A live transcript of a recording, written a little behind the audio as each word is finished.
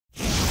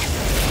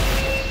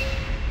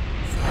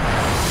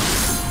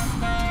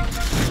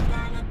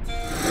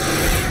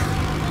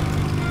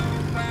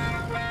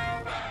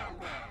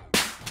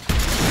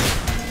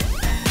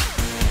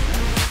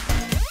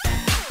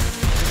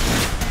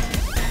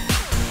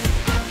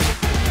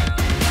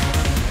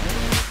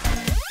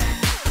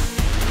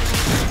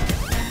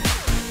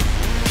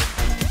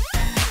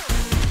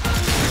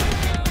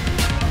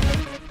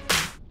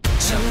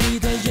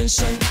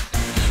生，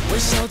微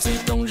笑最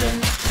动人，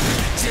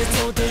节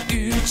奏的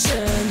余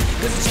震，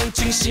歌词中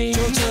清醒，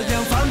就这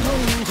样犯碰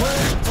昏，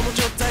做梦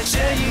就在惬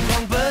意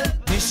狂奔。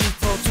你是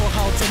否做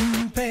好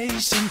准备？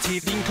身体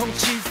凌空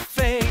起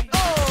飞。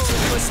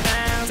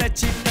Superstar 在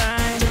期待，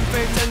真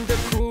沸腾的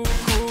哭哭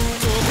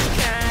躲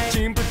不开，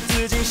情不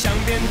自禁想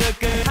变得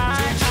更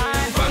嗨。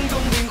放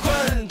空灵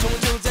魂，做梦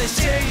就在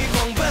惬意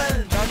狂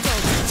奔，打造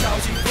出超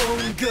级风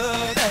格，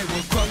带我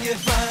狂野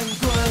翻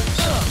滚。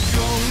用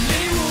力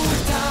舞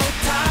蹈，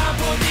踏破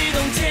地洞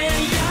天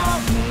摇，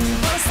目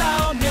光扫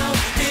描，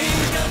定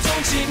标终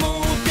极目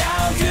标，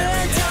越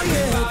跳越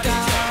高。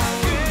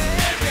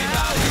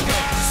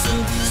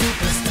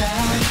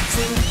Superstar，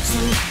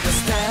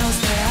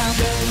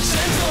 人生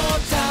做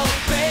到，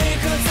贝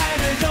壳才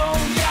能荣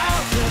耀，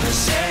热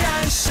血燃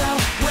烧，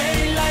未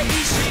来一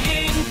起引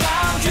爆，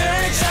越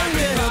唱越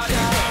高。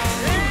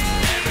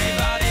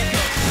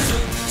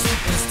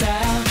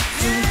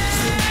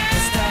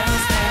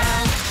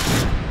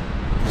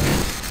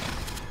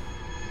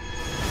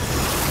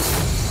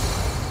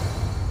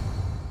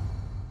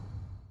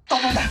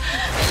东东的，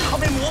他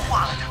被魔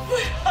化了。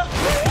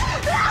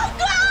老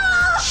公，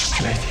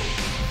雷霆，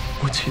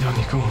我祈祷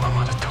你跟我妈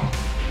妈的痛，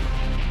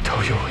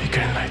都由我一个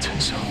人来承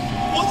受。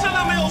我真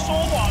的没有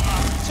说谎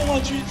啊，宋浩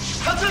君，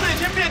他真的已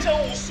经变成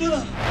武师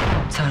了。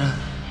惨了，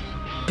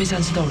备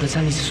战知道我的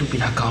战力指数比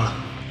他高了。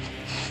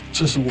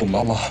这是我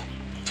妈妈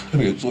特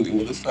别做给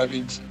我的三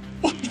明治，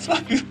我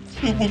再也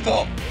吃不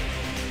到。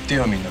第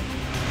2名的，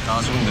拿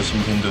出你的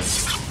新天盾，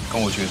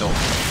跟我决斗。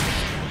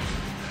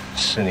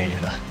是你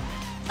赢了。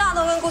大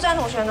东跟顾战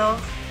同学呢？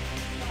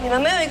你们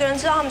没有一个人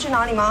知道他们去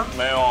哪里吗？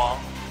没有啊。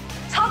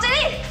曹吉利，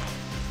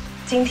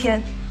今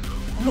天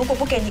我如果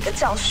不给你个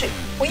教训，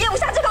我咽不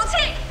下这口气。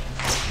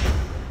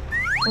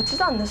我知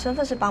道你的身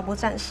份是拔魔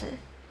战士，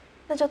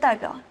那就代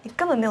表你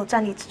根本没有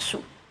战力指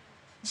数，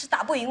你是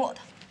打不赢我的。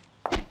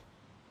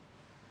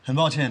很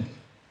抱歉，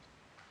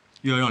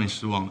又要让你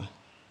失望了。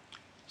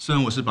虽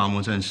然我是拔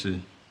魔战士，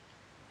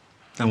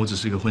但我只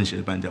是个混血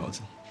的半吊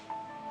子。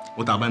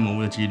我打败魔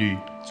物的几率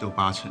只有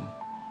8成，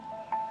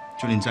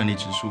就连战力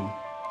指数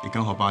也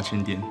刚好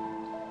8000点，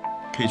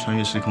可以穿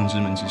越时空之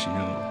门执行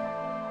任务。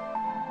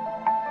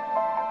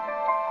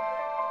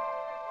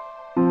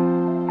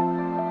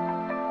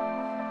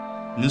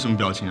你是什么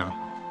表情啊？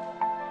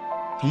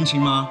同情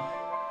吗？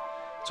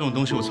这种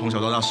东西我从小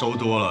到大收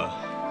多了，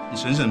你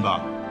省省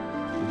吧，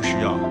我不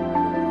需要。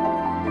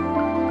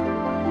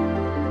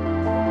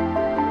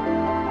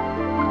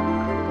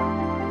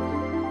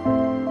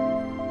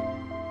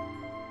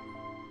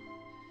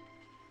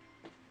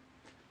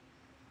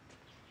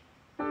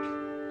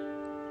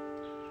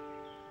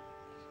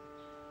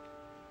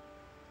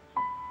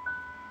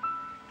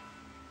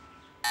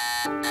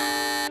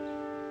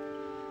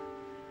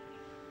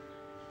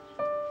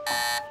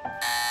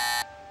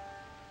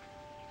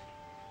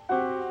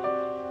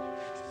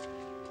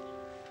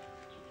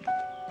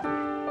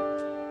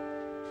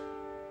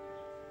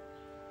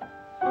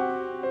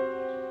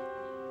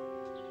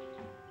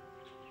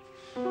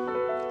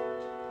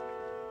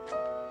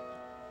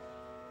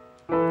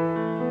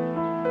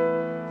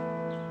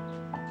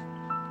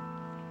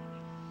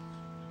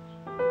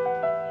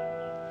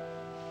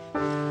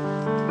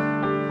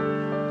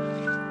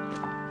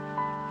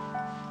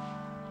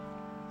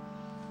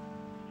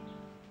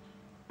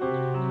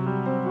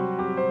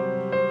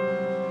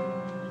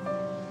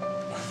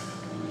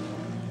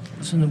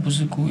我真的不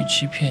是故意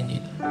欺骗你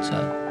的，赞。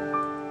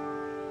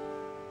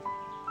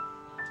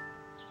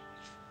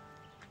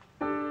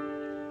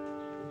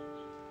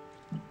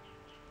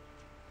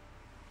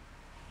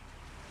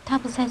他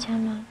不在家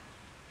吗？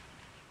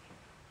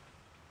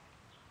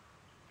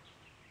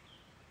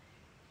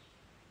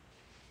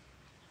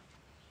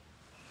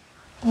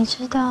你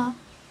知道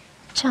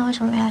这样为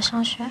什么没来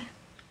上学？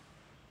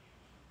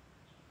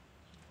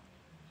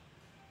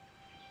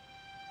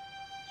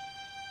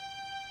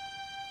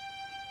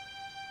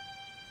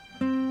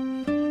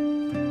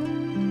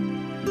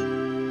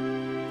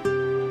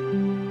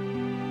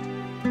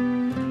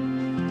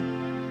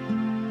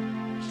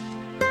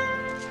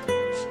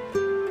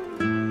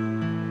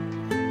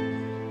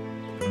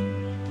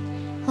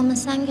我们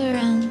3个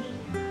人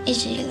一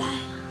直以来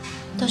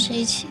都是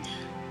一起的。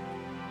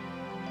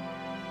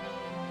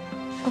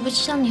我不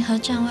知道你和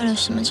战为了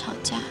什么吵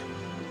架，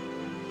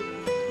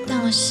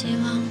但我希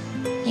望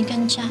你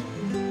跟战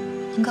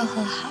能够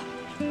和好。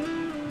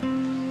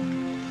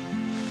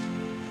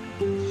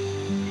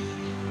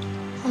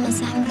我们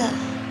3个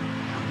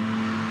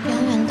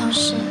永远都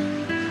是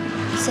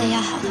最要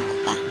好的伙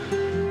伴。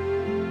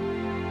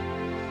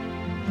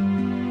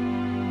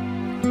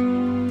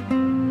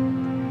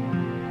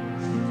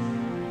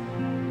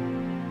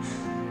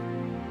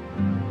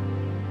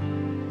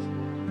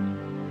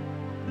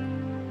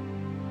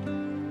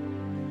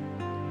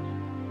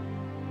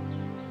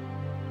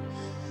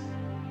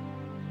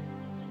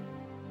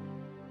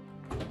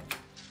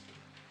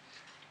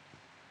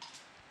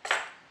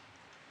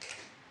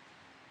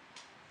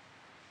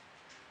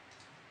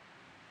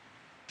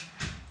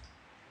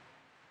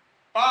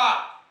爸，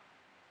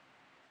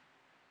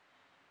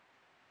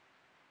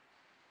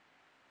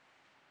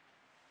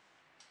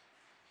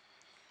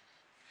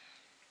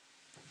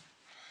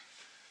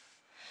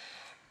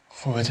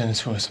会不会真的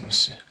出了什么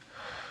事？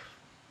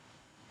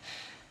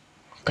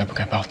该不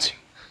该报警？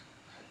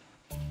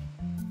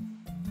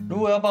如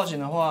果要报警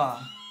的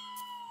话，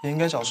也应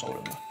该找熟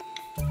人吧。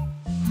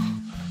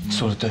你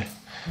说的对，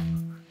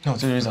那我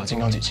这就去找金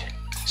刚姐姐。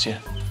谢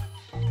了。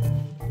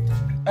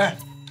哎，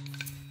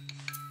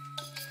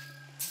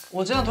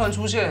我这样突然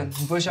出现，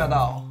你不会吓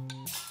到哦？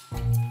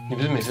你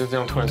不是每次都这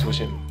样突然出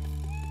现吗？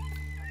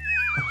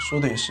说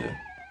的也是。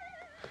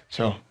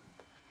小，你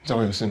找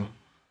我有事吗？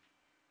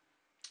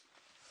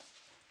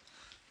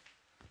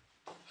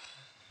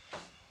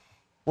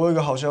我有一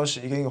个好消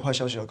息跟一个坏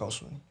消息要告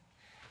诉你。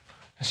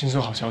那先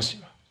说好消息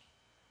吧。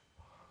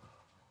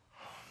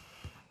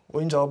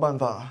我已经找到办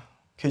法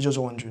可以救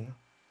中文军了。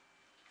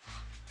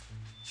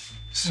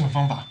是什么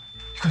方法？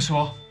你快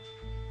说！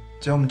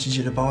只要我们集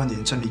结了8万点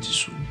的战力指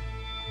数，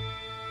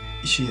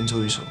一起演奏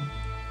一首《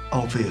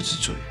奥菲尔之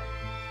罪》，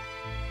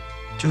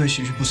就可以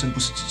洗去不生不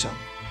死之瘴。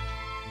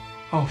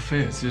奥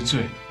菲尔之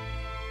罪，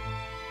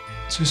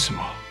这是什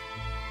么？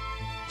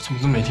我怎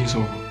么都没听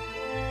说过。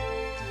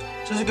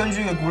这是根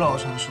据一个古老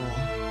的传说。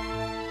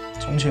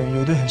从前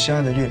有一对很相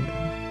爱的恋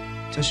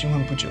人，在新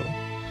婚不久，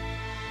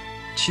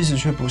妻子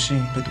却不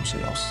幸被毒蛇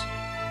咬死。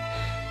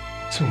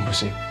这么不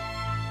幸？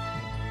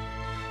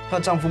她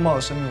的丈夫冒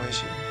着生命危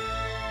险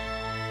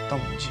到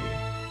冥界，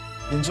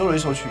演奏了一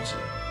首曲子，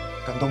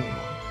感动冥王，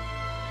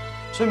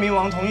所以冥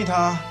王同意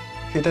他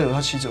可以带走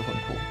他妻子的魂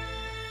魄，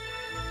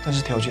但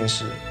是条件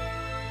是，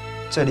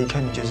在离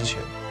开冥界之前，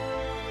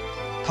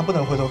他不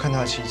能回头看他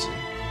的妻子，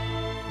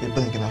也不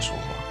能跟他说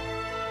话。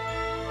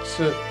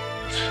这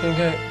应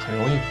该很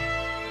容易吧？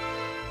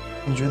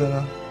你觉得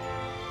呢？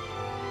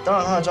当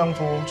然，她的丈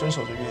夫遵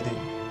守着约定，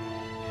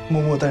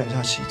默默带领她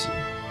的妻子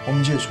往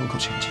冥界的出口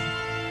前进。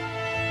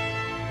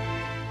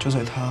就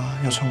在她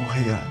要穿过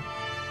黑暗，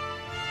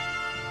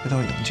回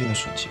到阳间的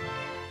瞬间，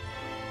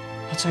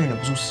他再也忍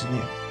不住思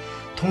念，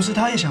同时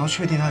他也想要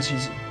确定他的妻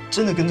子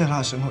真的跟在他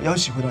的身后，要一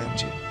起回到阳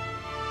间。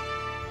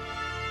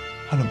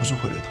他忍不住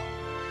回了头。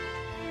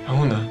然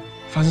后呢？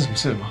发生什么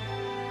事了吗？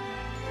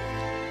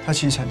他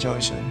妻子惨叫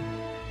一声，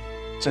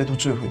再度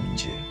坠回冥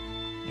界，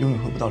永远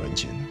回不到人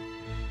间了。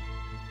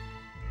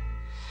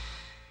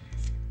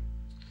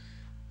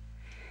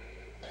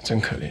真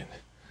可怜。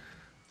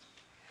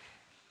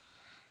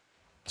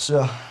是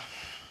啊，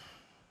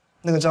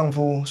那个丈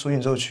夫所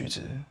演奏的曲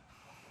子，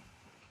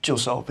就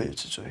是奥菲尔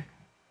之罪。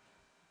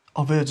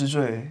奥菲尔之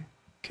罪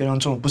可以让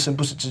中了不生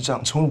不死之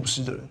瘴、重入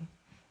尸的人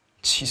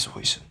起死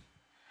回生。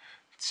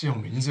既然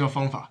我们已经知道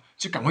方法，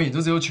就赶快演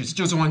奏这首曲子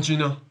救中万军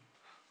啊！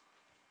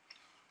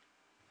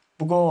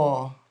不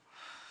过，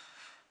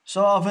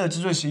受奥菲尔之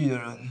罪洗礼的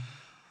人，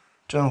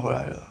就算回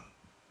来了，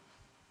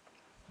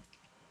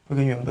会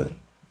跟原本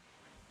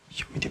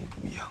有一点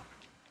不一样。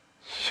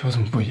有什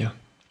么不一样？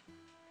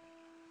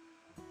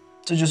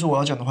这就是我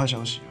要讲的坏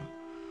消息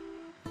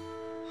了。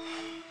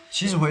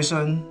起死回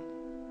生，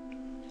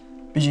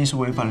毕竟是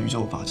违反了宇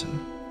宙法则，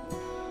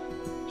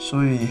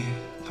所以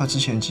他之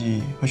前的记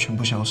忆会全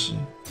部消失，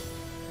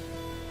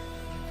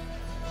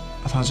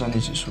而他的战力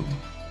指数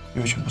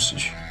也会全部失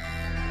去。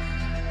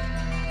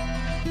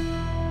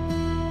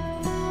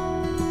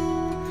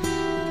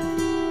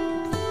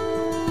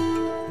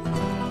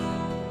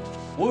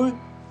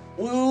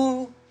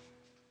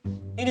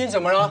一天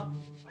怎么了？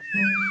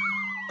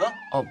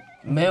哦，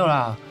没有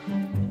啦，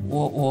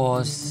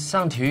我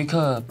上体育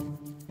课，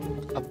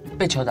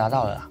被球打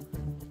到了啦。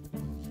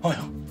哎呦，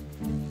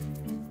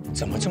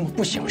怎么这么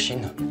不小心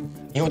呢？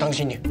以后当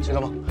心点，知道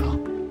吗？好，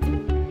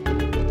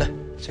来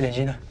吃点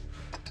心呢。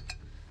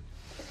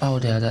我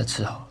等下再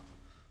吃好了。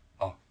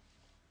好。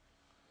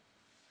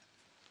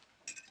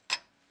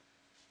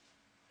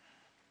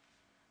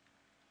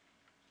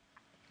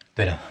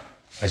对了，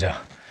儿子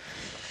啊，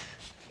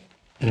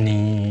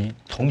你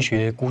同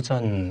学孤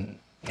战，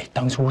你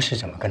当初是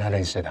怎么跟他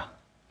认识的？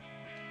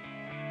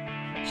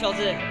小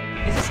子，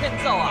你是欠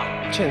揍啊！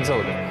欠揍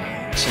的，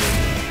是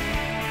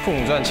父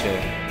母赚钱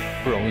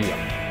不容易啊，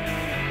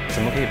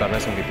怎么可以白白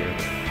送给别人？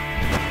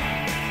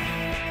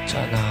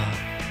战啊，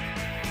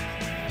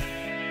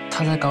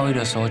他在高一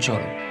的时候救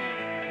了我。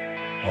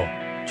哦，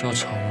就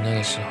从那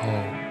个时候，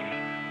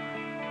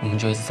我们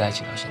就一直在一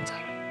起到现在。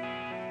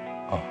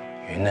哦，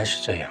原来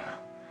是这样啊。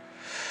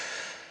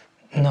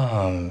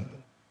那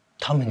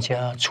他们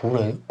家除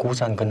了孤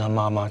战跟他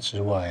妈妈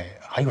之外，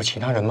还有其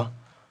他人吗？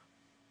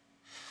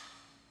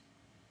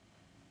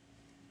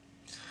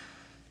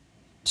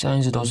战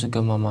一直都是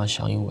跟妈妈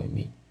相依为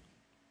命。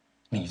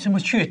你这么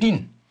确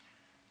定？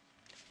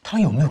他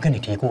有没有跟你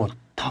提过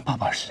他爸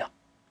爸的事啊？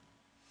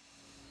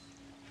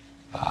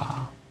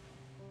爸，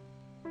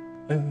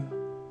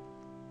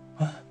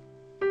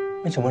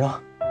你怎么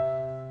了？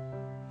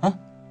啊，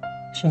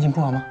心情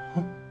不好吗？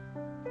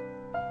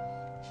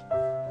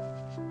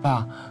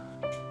爸，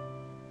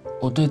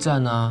我对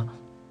战啊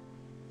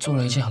做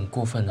了一件很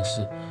过分的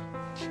事，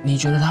你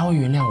觉得他会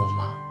原谅我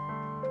吗？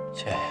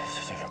这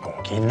公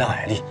囡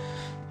仔你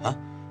啊，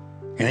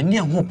原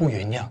谅或不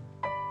原谅，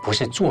不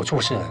是做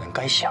错事的人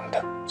该想的，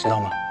知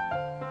道吗？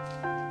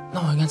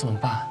那我应该怎么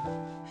办？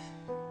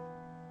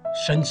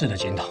深挚的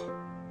检讨，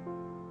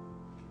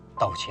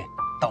道歉，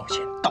道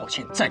歉，道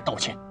歉，再道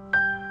歉。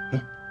道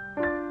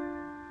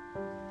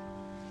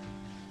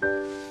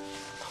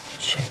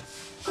歉。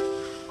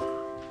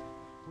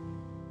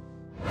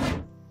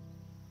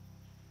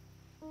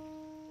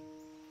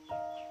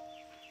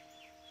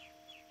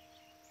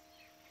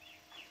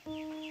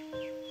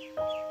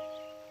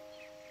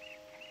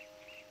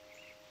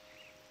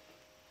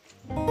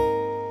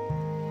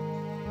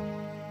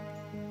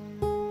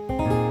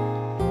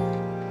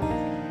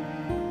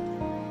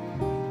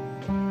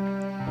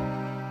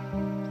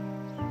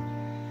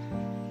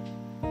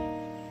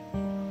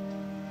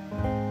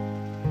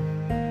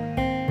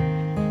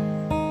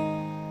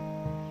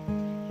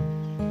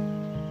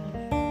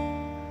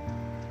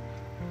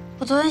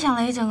我昨天想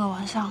了一整个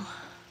晚上，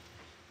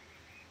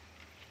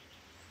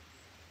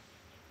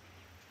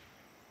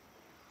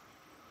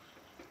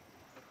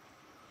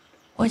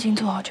我已经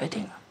做好决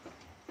定了。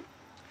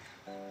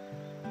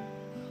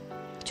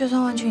就算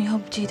万鈞以后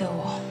不记得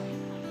我，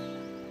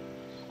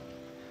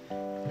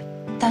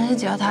但是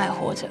只要他还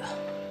活着，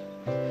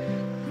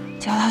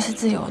只要他是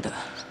自由的，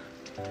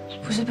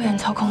不是被人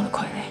操控的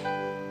傀儡，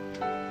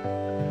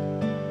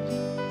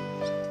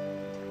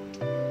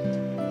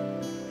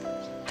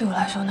对我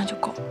来说那就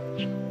够了。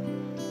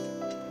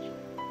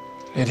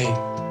雷霆，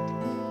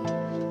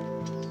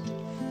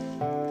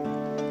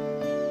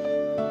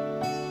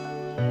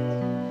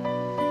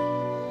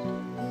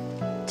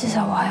至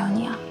少我还有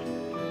你啊。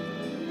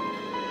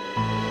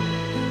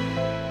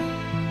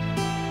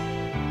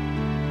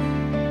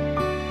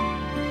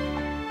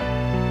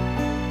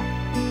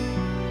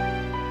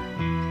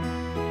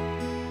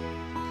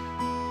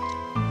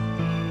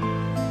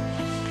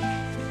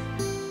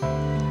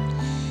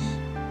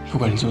不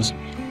管你做什么，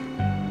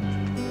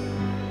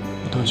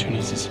我都会全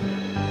力支持。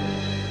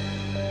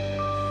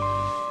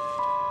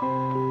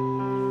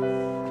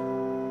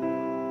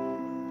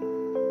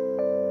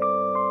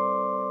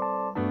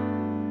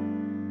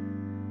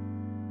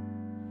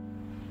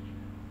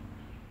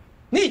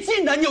你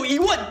竟然有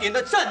1万点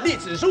的战力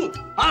指数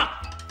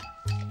啊！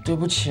对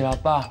不起啦，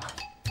爸，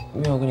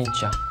没有跟你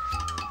讲。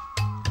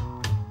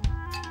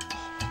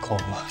口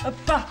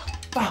爸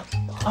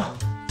啊，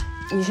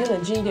你先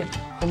冷静一点，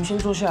我们先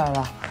坐下来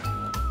啦。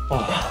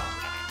哇，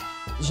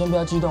你先不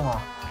要激动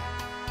啊。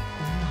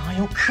哪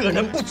有可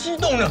能不激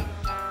动呢？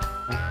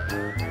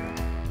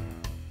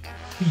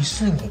你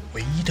是我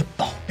唯一的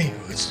宝贝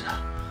儿子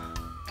啊！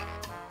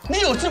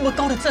你有这么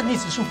高的战力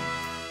指数，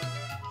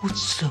我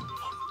怎么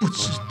不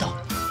知道？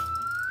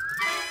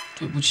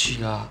对不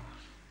起啦，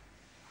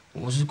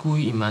我是故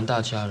意隐瞒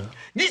大家的。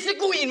你是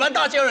故意隐瞒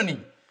大家的你。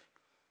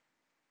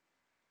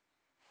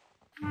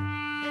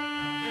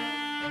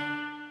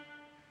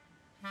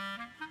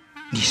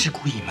你是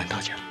故意隐瞒大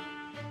家的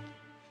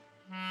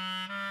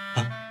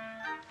啊？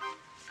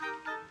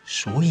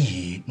所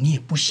以你也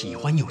不喜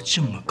欢有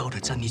这么高的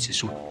战力指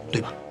数，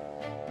对吧？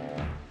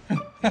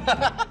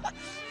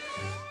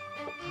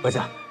儿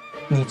子，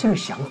你这个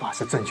想法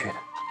是正确的。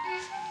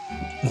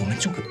我们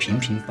做个平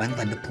平凡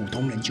凡的普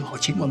通人就好，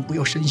千万不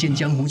要深陷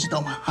江湖，知道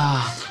吗？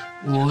啊，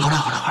好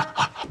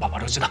了，爸爸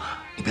都知道，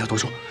你不要多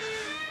说，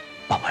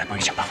爸爸来帮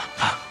你想办法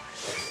啊！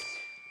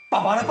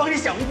爸爸来帮你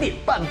想一点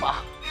办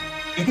法，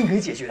一定可以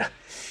解决的，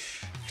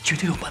绝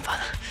对有办法的。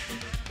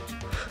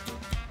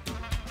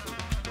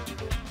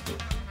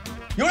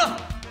有了，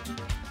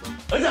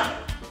儿子，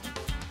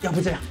要不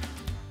这样，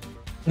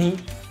你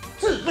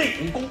自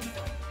废武功，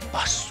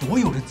把所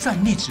有的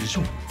战力指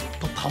数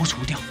都刨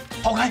除掉，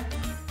抛开。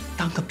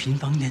当个平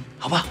凡人，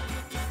好吧？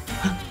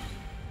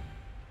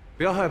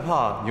不要害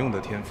怕你拥有的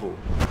天赋，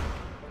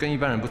跟一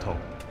般人不同，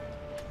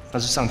那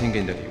是上天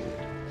给你的礼物，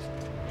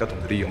要懂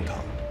得利用它。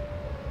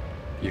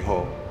以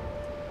后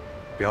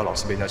不要老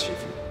是被人家欺负。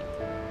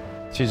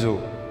记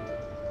住，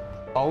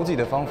保护自己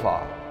的方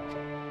法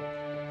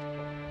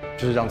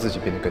就是让自己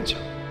变得更强。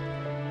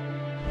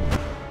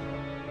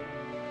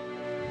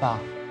爸，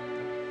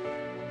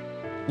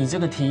你这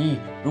个提议，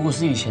如果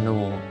是以前的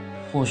我，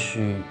或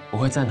许我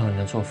会赞同你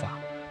的做法。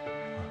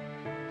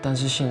但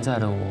是现在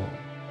的我，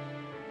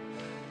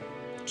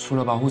除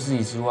了保护自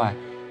己之外，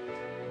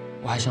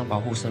我还想保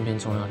护身边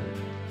重要的人，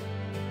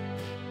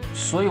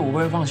所以我不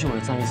会放弃我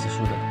的战力指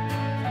数的。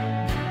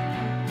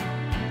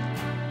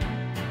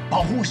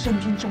保护身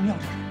边重要的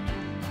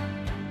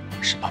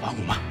人，是爸爸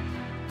我吗？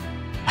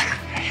哎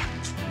呀，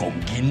公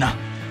英呐，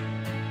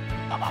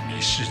爸爸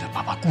没事的，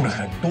爸爸雇了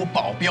很多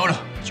保镖了，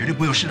绝对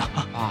不会有事的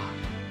啊！爸，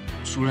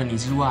除了你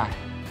之外，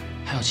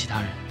还有其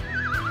他人。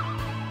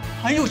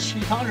还有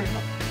其他人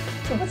吗？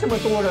怎么这么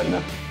多人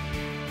呢？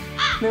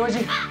没关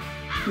系，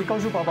你告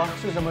诉爸爸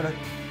是什么人，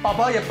爸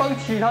爸也帮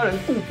其他人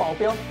雇保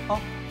镖啊。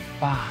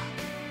爸，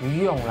不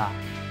用啦，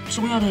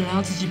重要的人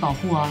要自己保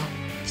护啊，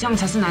这样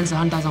才是男子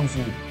汉大丈夫。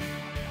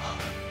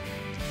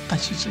但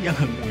是这样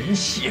很危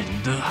险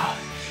的啊。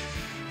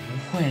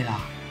不会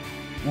啦，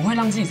我会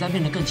让自己再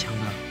变得更强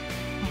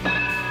的。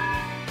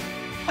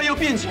他要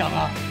变强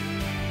啊！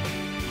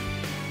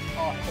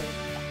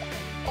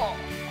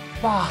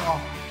爸，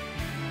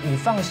你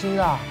放心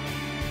啦。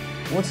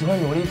我只会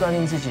努力锻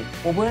炼自己，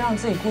我不会让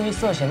自己故意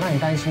涉险，让你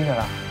担心的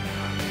啦。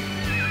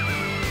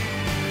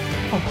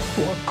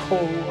我哭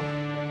啊！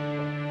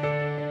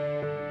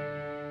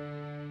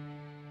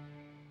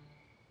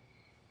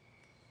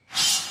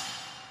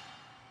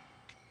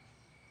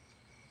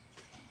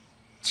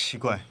奇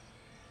怪，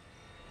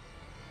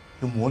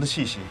有魔的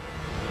气息。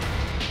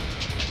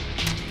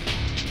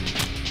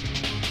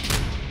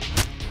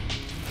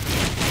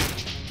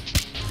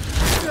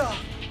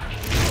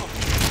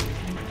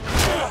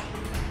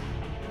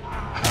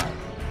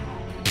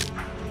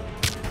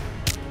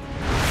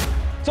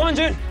钟汉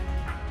君，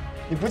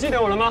你不记得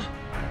我了吗？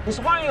你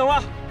是幻影了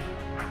吗？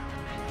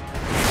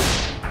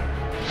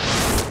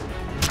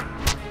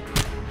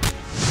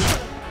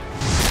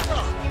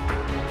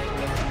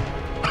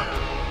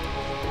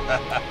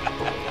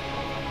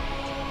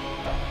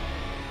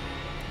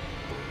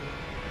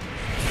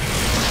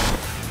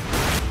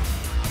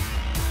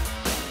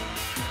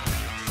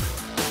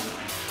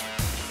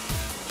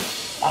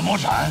八魔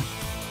斩，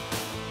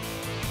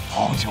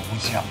好久不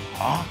见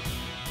啊！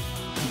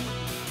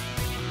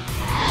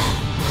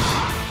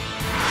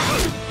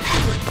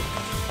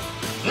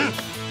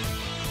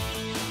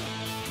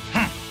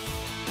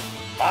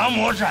八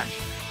魔战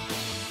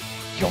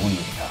士，有你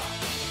的，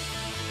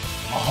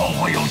我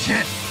后会有期。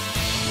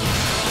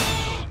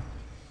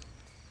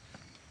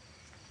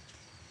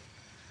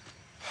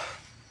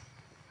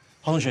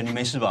黄同学，你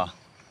没事吧？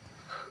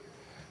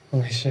我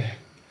没事。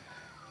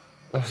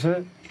老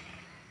师，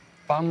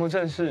拔魔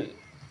阵是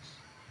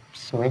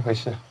什么一回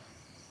事？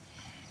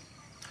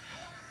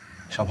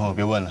小朋友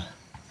别问了，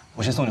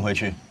我先送你回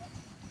去。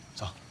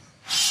走。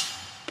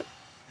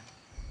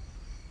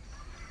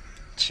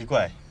奇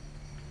怪，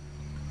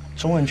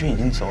钟文君已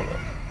经走了，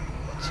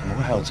怎么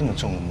会还有这么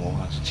重的魔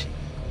化之气？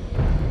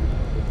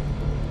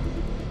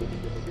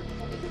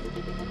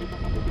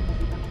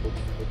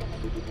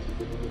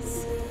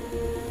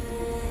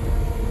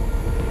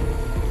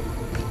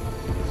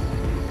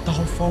刀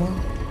锋。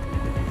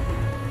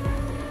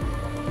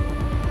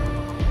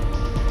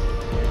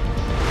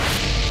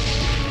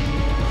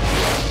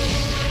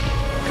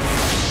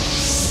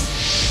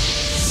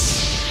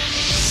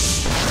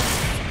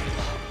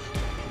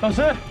 老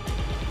师，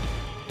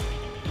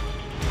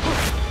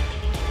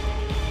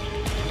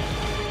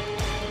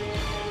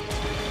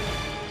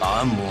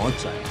达摩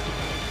仔，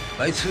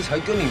白痴才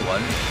跟你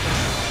玩。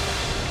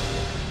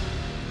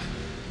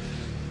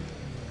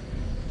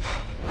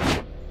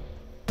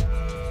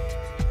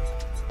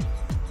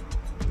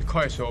你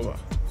快说吧，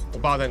我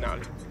爸在哪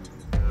里？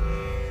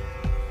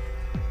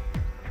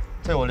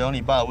在我聊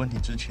你爸的问题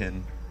之前，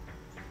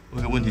我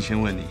有个问题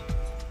先问你：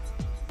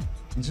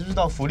你知不知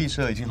道福利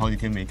社已经好几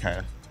天没开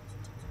了？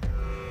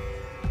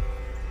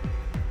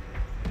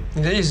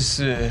 你的意思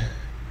是，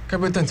该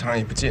不会邓长然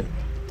也不见了吧？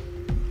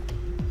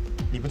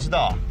你不知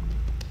道啊？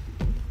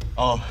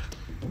哦，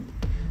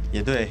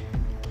也对，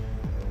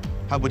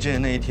他不见的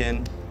那一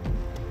天，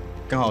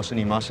刚好是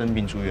你妈生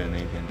病住院的那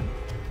一天。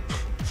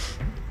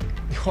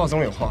你话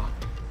中有话，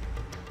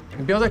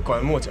你不要再拐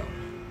弯抹角了，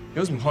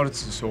有什么话就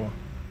直说。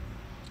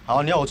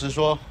好，你要我直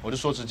说，我就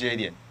说直接一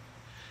点。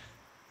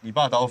你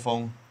爸刀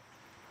锋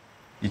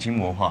已经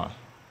魔化了。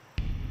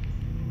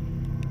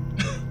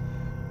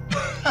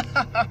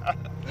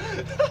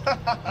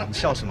你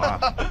笑什么啊？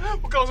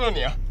我告诉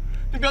你啊，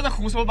你不要再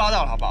胡说八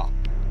道了，好不好？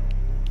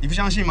你不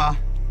相信吗？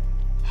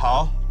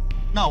好，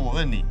那我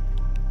问你，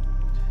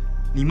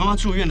你妈妈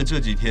住院的这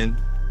几天，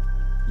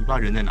你爸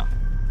人在哪？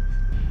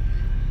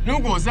如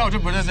果我知道，我就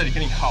不会在这里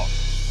跟你耗了。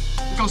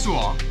你告诉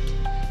我啊。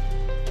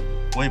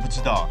我也不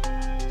知道。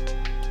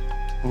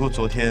不过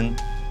昨天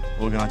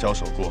我跟他交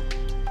手过，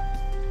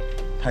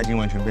他已经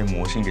完全被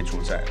魔性给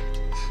主宰了，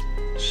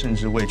甚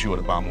至畏惧我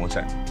的拔魔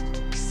斩。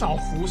 少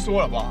胡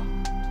说了吧！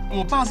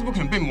我爸是不可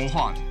能被魔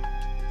化的，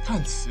他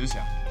很慈祥，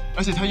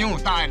而且他拥有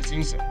大爱的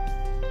精神。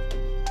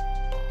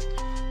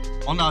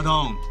王大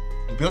东，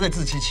你不要再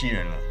自欺欺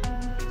人了。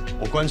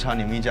我观察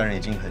你们一家人已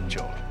经很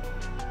久了，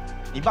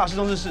你爸失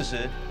踪是事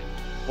实，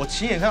我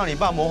亲眼看到你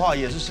爸魔化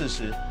也是事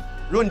实。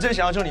如果你真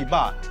想要救你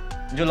爸，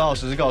你就老老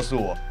实实告诉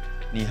我，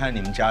你和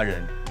你们家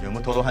人有没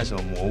有偷偷和什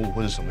么魔物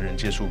或者什么人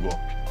接触过？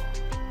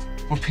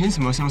我凭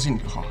什么相信你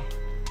的话？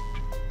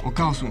我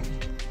告诉你。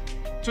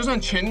 就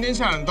算全天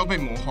下人都被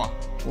魔化，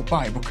我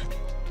爸也不可能。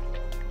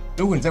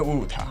如果你再侮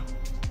辱他，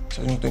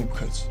小心我对你不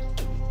客气。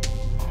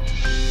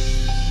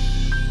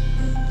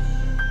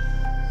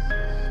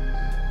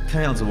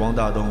看样子汪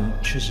大东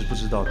确实不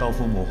知道刀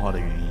锋魔化的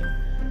原因。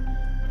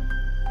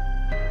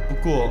不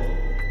过，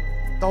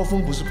刀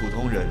锋不是普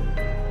通人，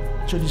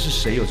究竟是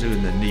谁有这个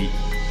能力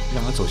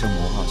让他走向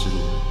魔化之路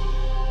呢？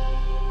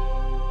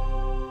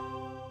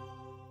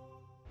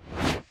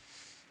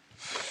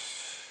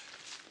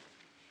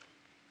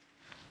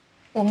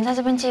 我们在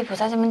这边祭谱，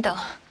在这边等。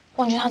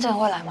万鈞他真的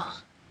会来吗？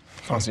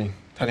放心，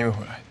他一定会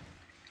回来的。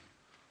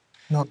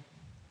那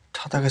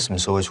他大概什么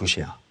时候会出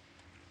现啊？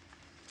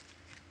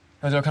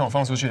那就要看我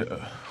放出去的饵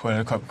回来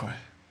的快不快。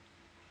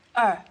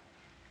饵？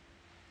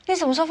你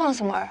什么时候放的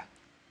什么饵？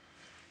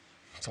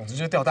总之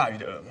就是钓大鱼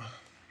的饵嘛。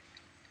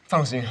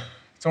放心，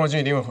钟万鈞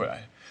一定会回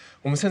来。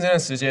我们趁这段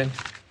时间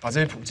把这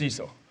些谱记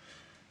熟，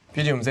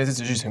毕竟我们这次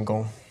直叙成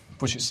功，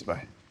不许失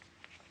败。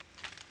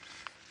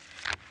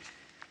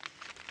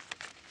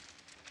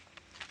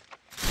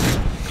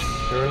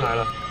来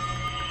了。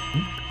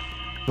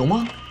有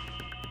吗？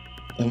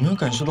我没有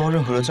感受到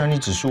任何的战力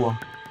指数啊。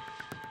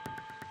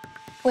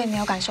我也没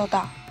有感受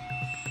到。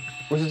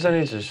不是战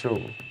力指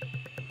数，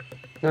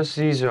那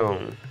是一种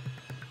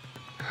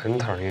很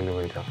讨人厌的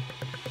味道。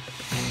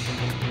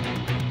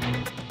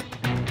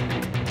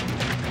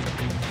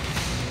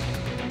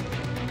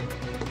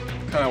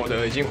看来我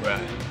的已经回来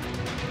了。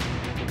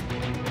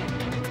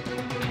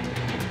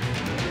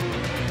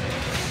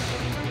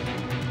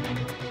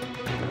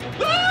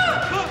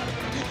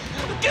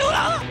给我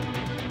了，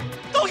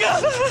东哥！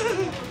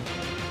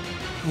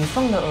你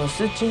放的耳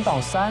是金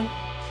宝3？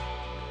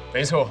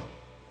没错。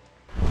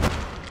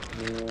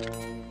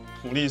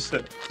福利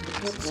社，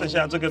剩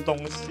下这个东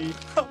西，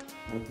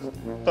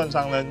断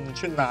肠人，你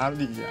去哪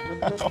里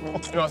呀？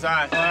金宝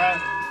3，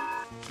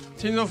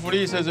听说福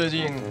利社最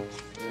近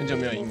很久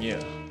没有营业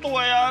了。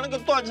对啊，那个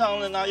断肠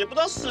人啊，也不知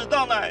道死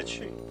到哪里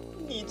去。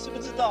你知不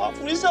知道，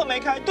福利社没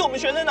开，对我们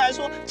学生来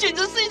说，简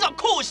直是一种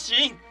酷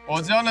刑。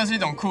我知道那是一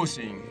种酷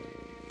刑，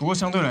不过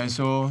相对来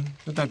说，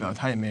就代表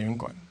他也没人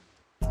管。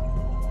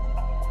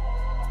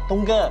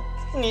东哥，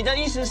你的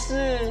意思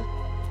是？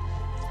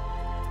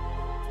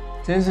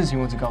这件事情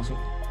我只告诉你，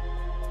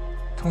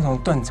通常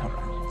断肠人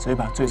只会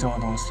把最重要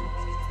的东西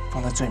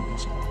放在最明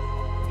显的。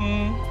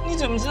你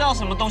怎么知道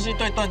什么东西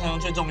对断肠人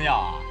最重要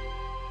啊？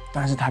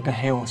当然是他跟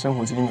黑龙生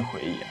活之间的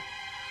回忆啊。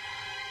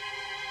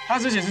他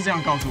之前是这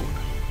样告诉我的。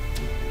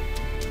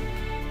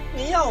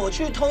你要我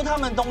去偷他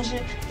们东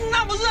西，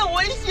那不是很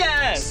危险？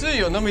是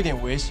有那么一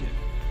点危险，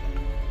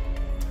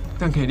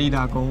但可以立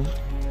大功，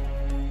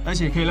而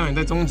且可以让你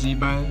在终极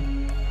班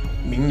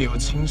名留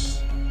青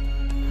史。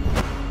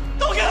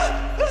东哥，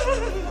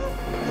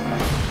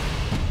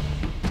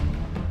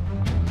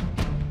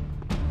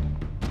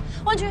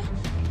万钧，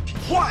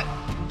坏，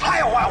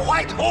太坏，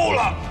坏透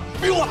了，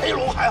比我黑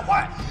龙还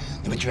坏。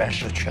你们居然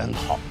是全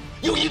套，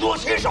有以多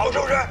欺少，是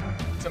不是？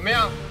怎么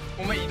样？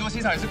我们以多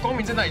欺少也是光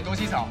明正大以多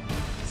欺少，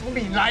总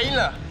比你来硬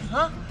了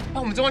啊！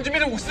把我们中央军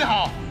变成武士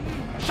好。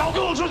少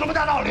跟我说什么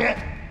大道理！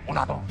王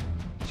大东，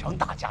想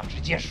打架直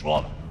接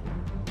说吧，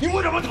你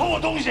为什么偷我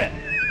东西？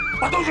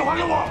把东西还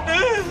给我！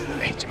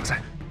哎，金宝3，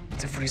你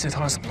在福利社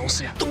偷了什么东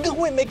西啊？东哥，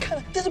我也没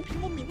看，但是凭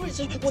我敏锐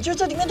之，我觉得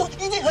这里面都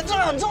一定很重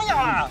要，很重要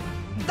啊！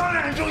当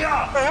然很重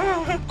要，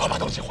快把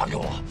东西还给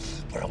我，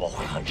不然我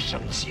会很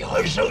生气，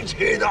很生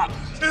气的。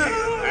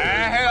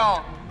哎，黑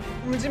龙，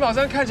你们金宝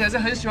3看起来是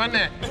很喜欢你，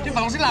就把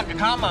东西让给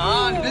他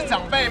嘛，你不是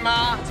长辈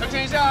吗？成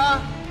全一下啊！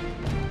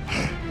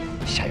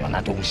想要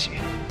那东西，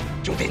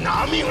就得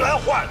拿命来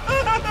换。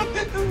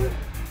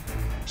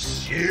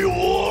熄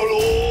我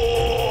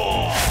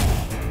喽！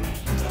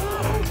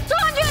周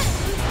万钧，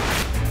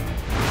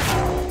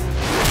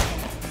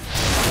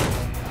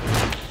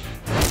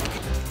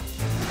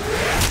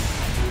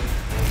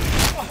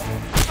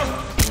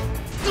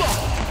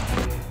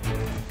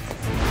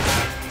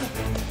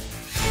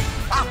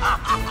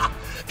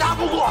打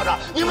不过的，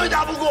你们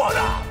打不过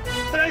的。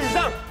大家一起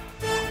上！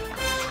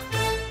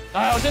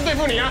来，我先对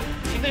付你啊！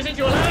你这先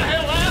请我来，还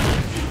有我来啊！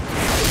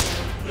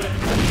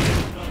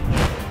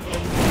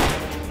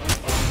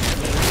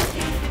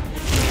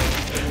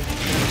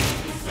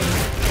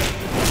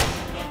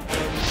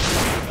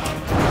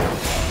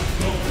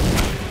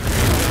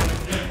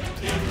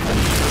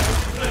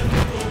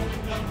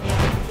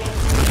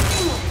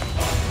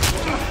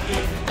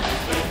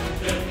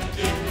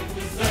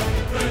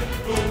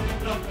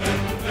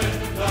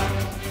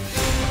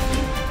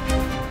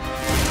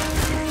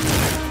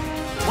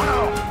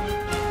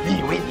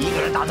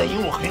打得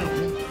赢我黑龙？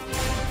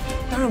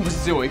当然不是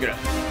只有我一个人。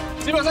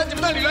金宝3，你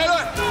不带你来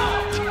乱，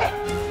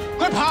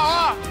快跑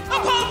啊！跑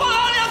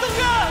啊，梁东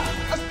哥！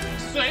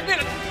随便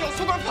的，有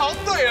出关跑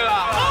对了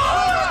啦！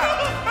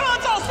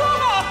早说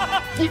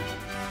嘛！你，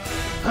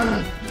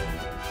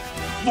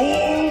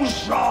封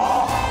杀！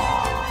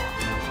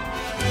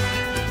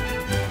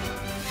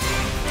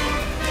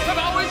快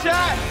把我围起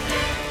来！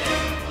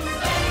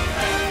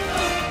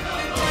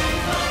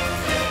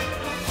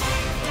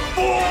封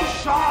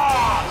杀！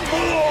封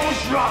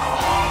杀！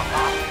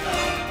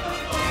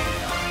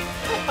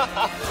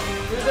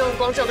不是这样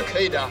光叫就可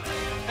以的。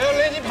还有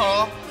雷已经跑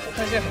了，我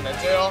看现在很难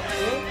追哦。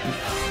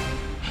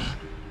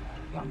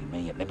让你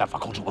们也没办法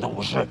控制我的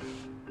武士。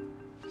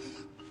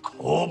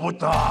可不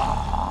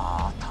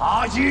打，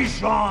他一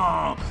声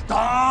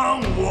当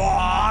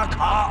我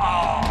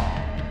靠！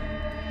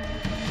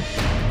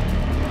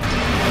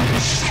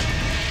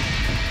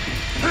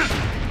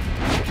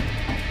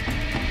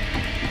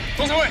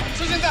中城卫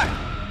是现在！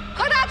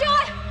快打就位！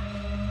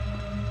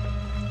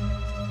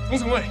中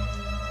城卫。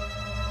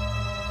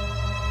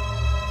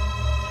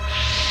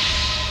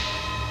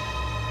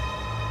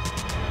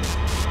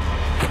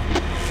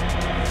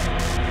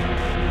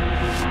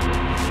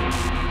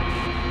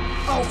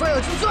奥菲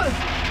尔之罪。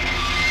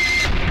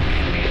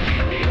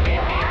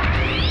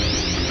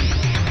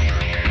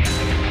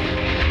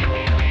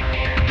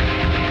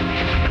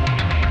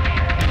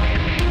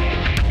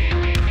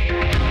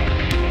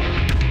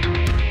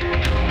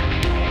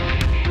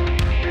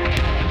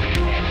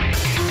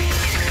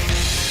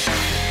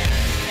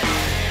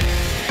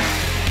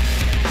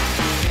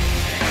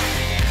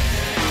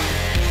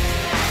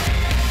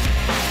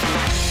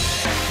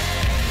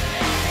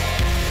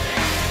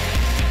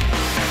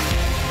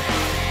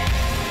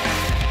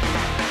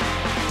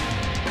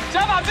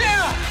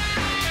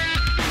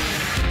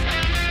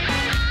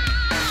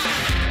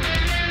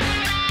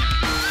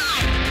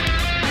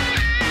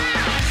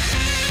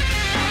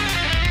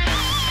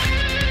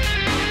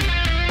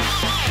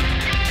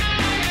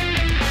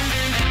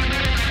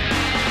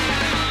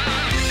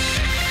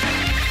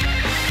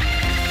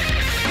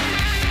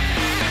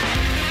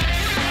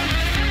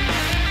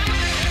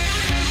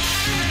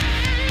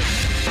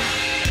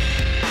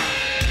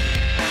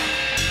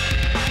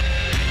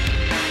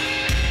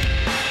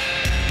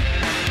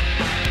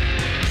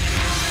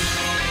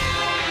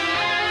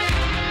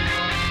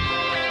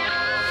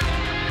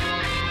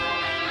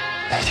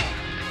雷霆。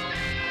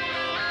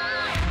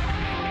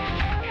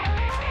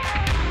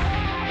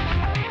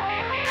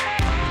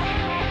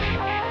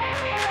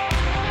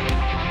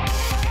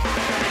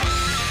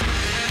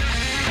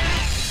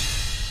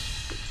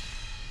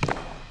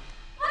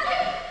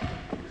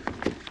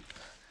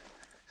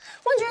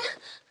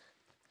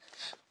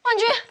 万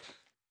鈞，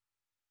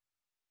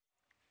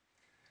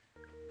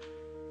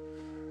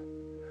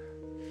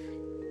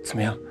怎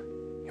么样？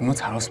有没有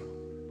查到什么？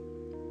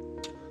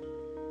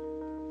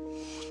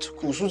这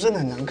古书真的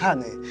很难看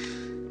哎，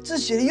字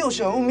写的又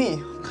小又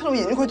密，看到我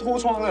眼睛快脱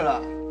窗了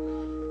啦。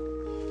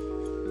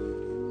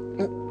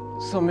那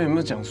上面有没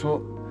有讲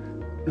说，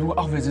如果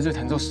奥菲尔之罪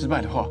弹奏失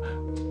败的话，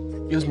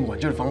有什么挽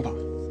救的方法？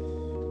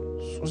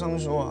书上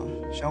说啊，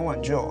想要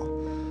挽救啊，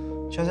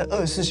就要在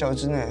24小时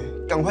之内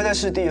赶快再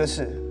试第2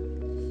次。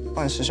 不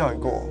然时效一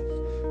过，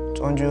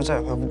周安君就再也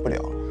恢复不了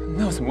了。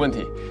那有什么问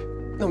题？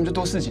那我们就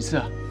多试几次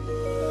啊。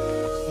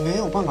没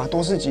有办法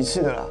多试几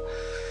次的啦，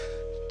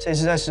这一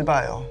次再失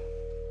败哦，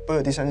不会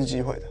有第3次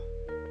机会的。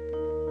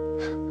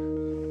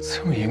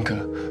这么严格，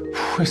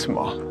为什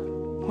么？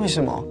为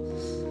什么？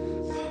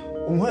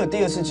我们会有第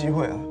2次机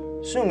会啊，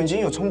所以我们已经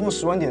有冲破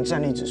10万点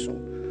战力指数。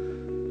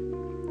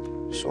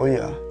所以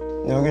啊，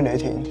你要跟雷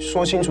霆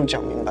说清楚、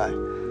讲明白，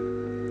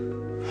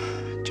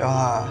叫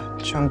他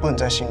千万不能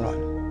再心软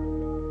了。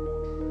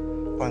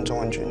 不然，周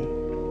文君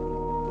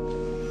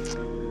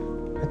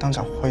会当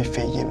场灰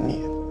飞烟灭。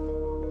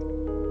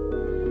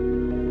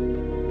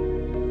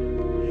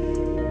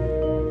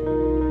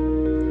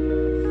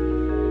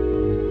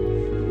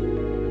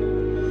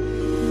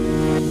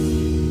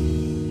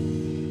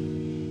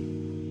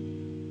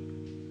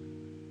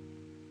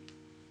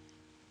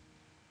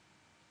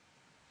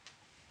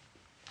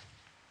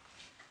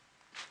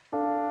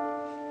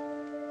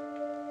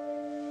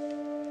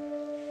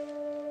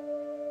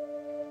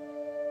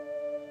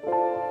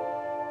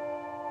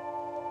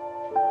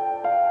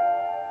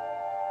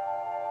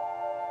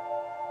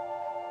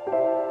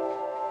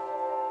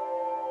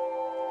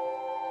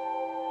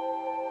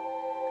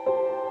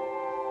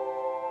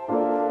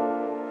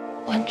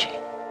万鈞，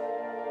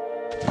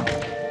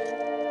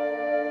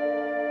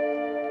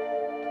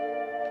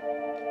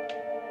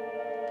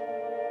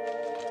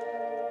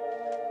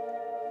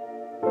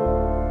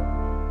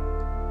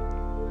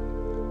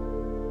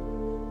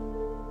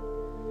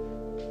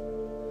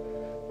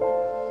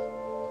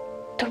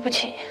对不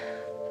起，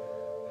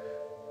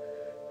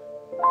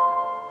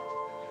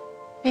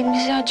明明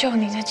是要救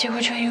你的，结果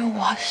却因为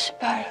我失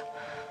败了，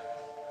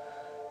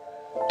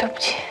对不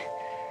起。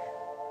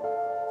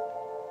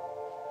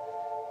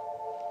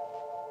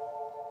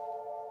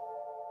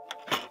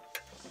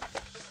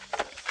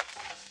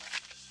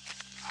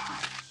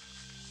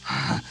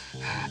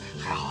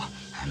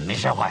 没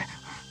摔坏。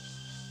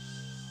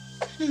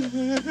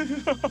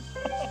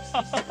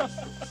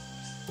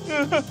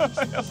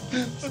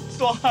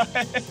对，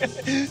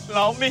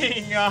饶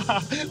命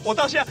啊！我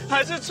到现在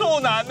还是处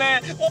男呢，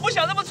我不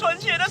想那么纯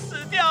血的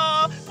死掉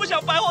啊，不想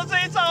白活这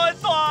一遭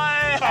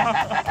哎，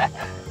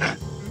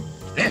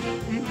对。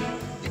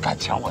你敢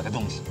抢我的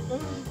东西，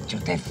就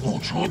得付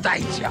出代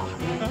价。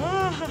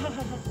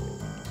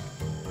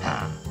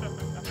啊！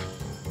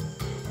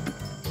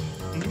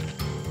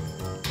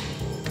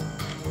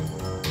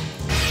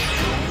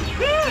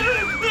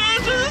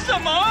 这是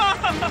什么啊？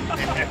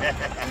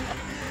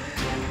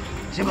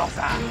金宝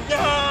三，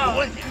我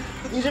问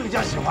你，你是比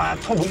较喜欢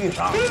痛不欲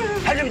生，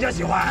还是比较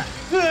喜欢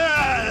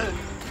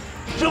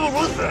生不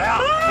如死呀？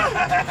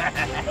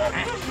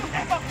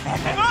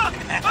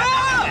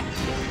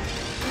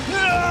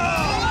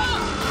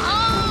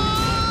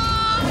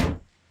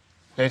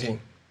雷霆，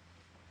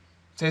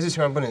这一次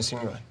千万不能心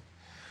软，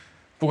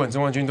不管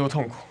钟万钧多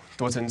痛苦、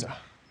多挣扎，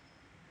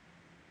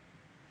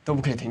都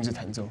不可以停止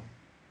弹奏。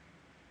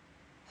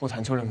 或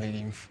弹错任何一个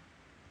音符。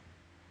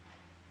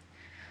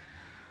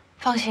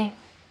放心，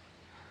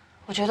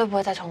我绝对不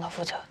会再重蹈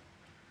覆辙，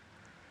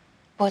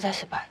不会再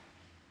失败。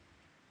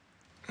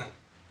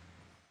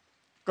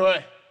各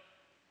位，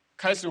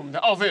开始我们的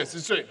奥菲尔之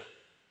罪吧。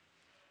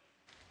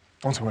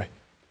东城卫，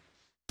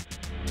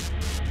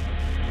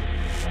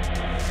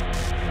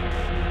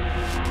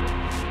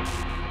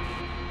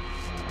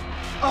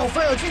奥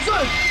菲尔之罪。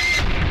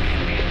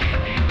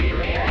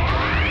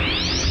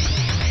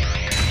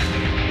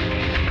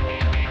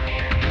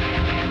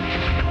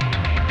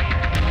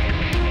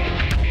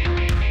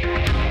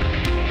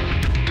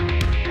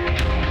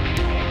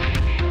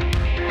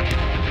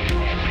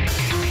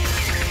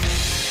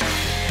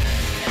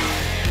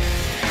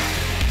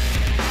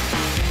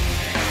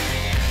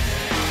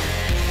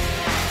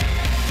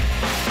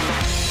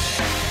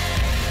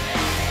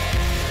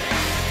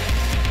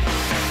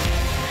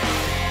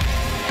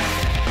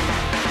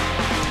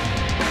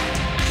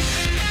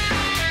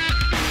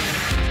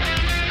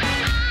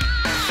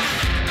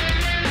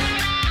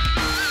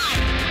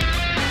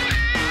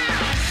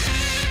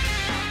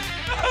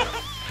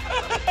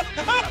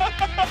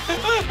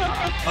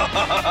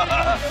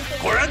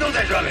 果然都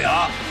在这里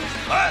啊！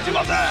哎，金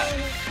宝三，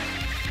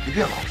你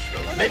别老实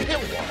了，没骗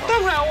我。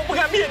当然，我不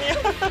敢骗你。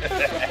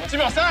金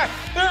宝三，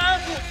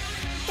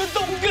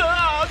东哥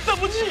啊，对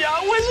不起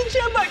啊，我也是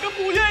千百个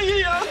不愿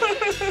意啊。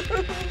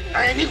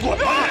哎，你滚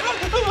吧！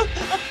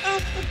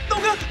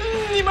东哥，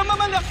你们慢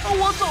慢聊，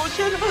我走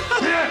先。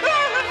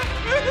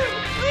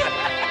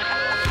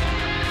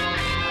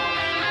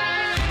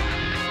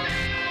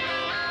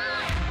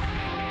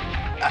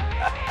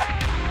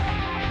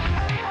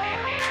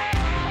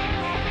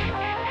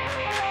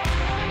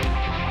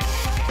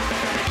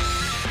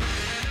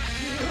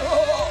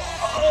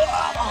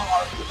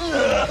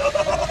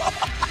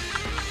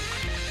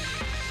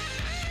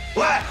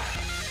喂，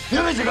你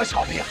们这个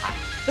小屁孩，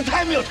这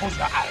太没有同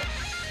学爱了！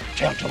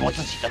这样折磨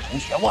自己的同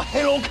学，我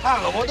黑龙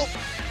看了我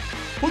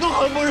都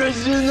很不忍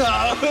心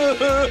呐！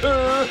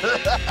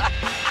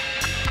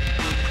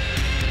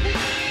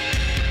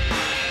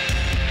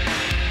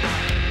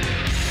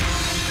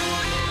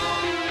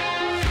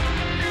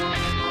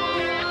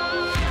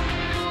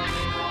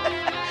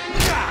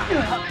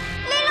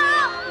雷龙，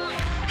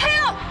黑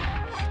龙，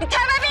你太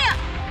卑鄙了！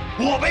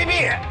我卑鄙？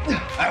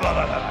哎，不！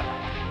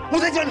我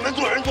在教你们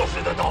做人做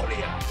事的道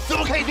理啊！怎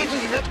么可以对自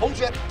己的同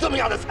学这么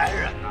样的残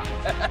忍呢？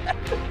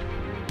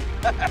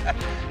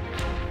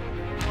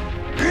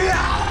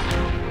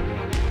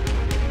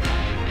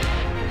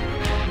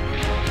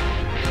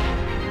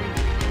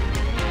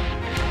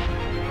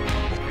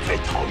我最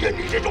讨厌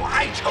你这种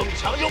爱逞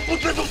强又不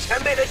尊重前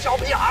辈的小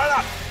屁孩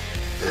了！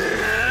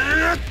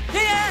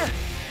爷爷，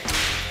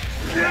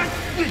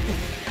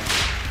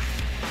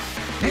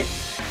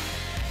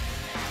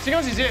星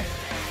空姐姐。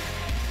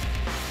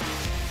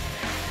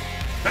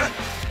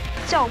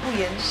 教不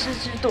严，师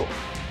之惰。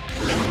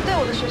对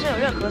我的学生有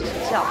任何指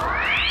教，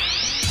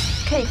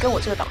可以跟我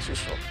这个导师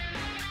说。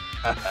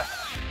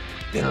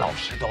连老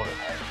师都来，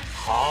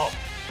好，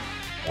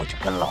我就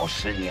跟老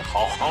师你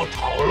好好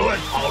讨论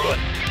讨论。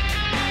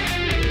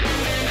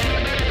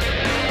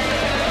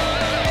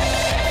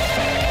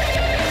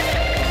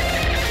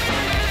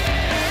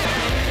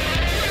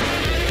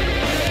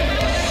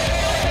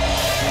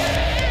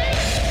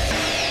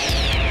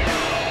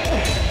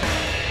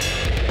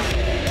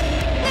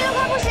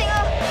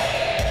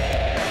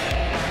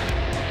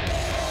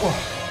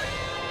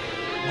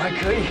我还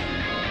可以。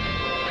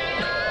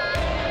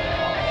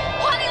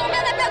华丽，我们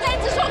要在标战力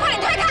指数，快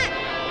点推开！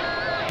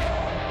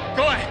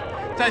各位，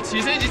再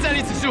提升一级战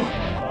力指数。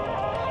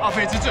奥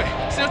菲尔之罪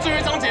是最后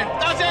一章节，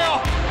大家加油！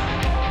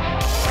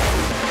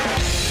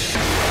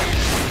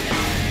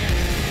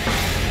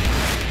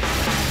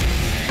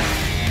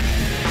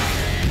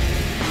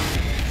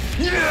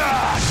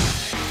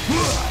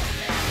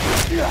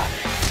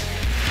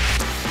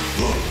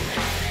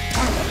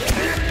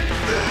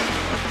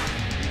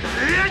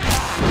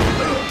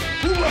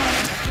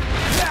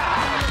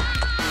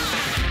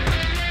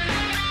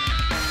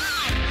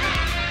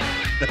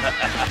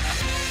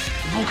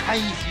不堪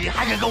一击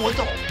还敢跟我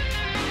走？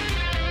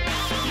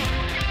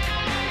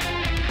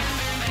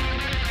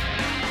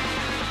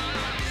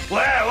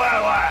喂，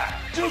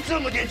就这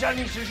么点战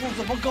力指数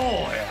怎么够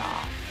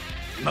呀？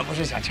你们不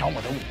是想抢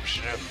我的武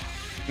士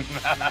吗？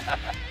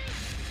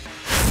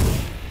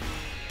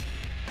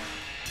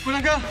顾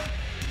南哥，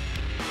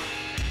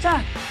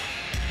在。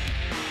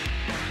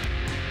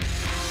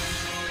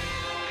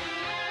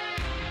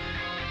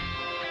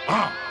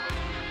啊！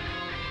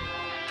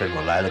这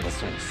又来了个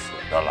送死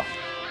的了。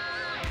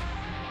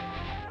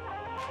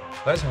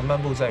来场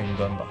漫步在云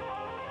端吧。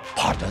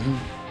Pardon。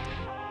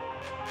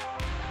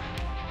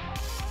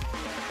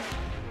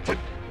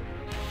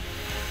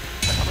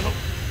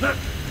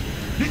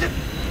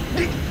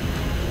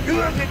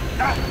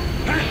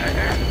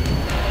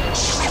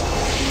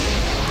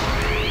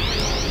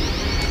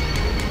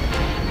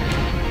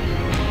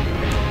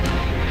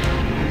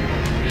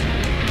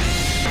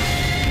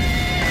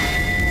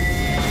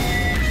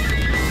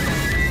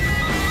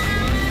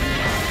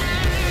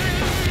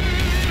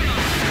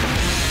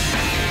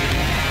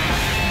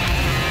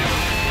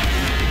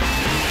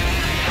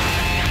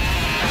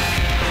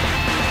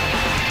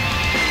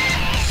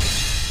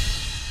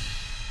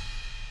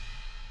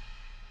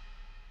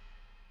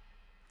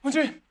王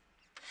军，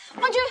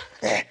王军，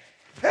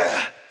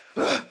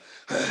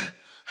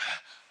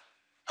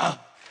啊，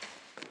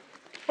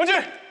王军，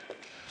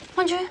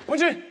王军，王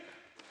军，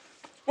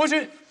王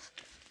军，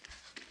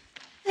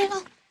雷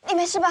龙，你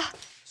没事吧？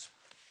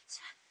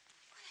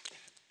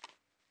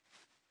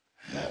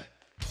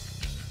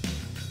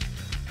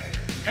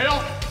黑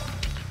龙，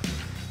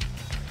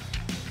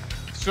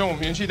虽然我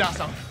们元气大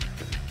伤，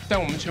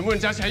但我们全部人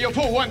加起来又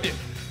破5万点，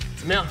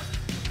怎么样？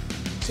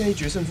现在一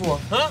决胜负啊！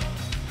啊！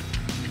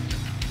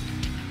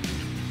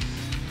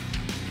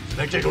 你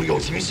们这种友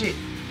情戏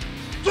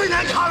最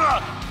难看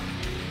了，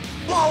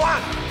不好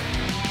玩。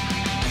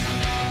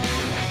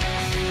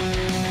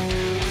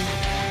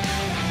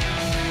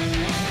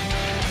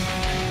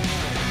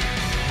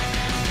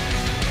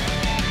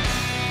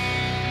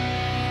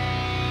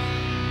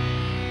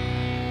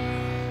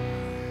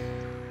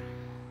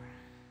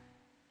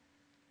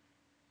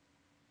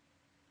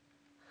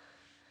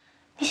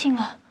你醒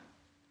了。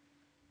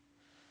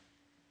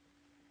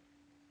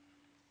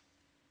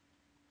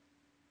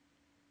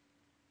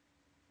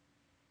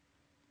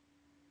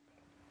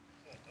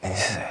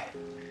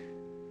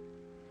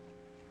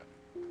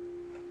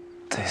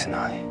这里是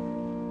哪里？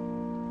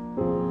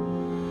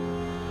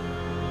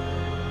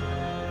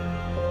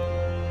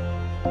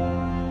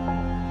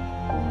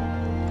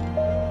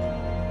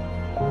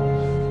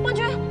万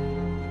钧，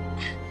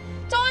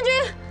张万钧，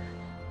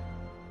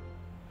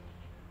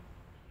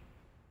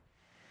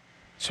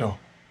秀，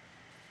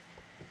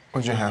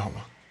万钧还好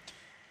吗？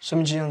生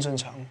命迹象正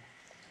常，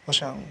我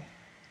想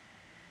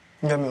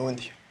应该没有问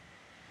题。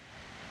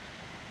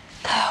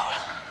太好了。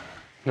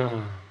那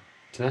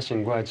等他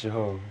醒过来之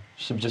后，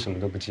是不是就什么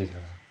都不记得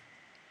了？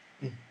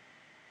嗯。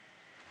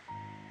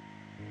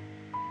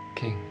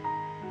King，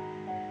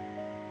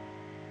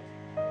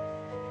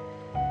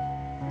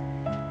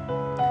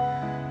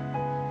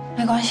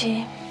 没关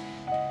系，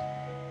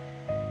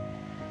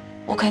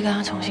我可以跟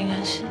他重新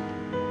认识。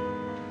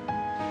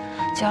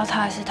只要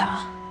他还是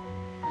他，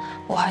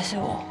我还是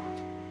我，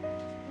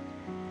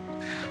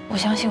我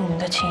相信我们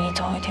的情谊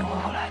总有一天会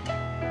回来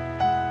的。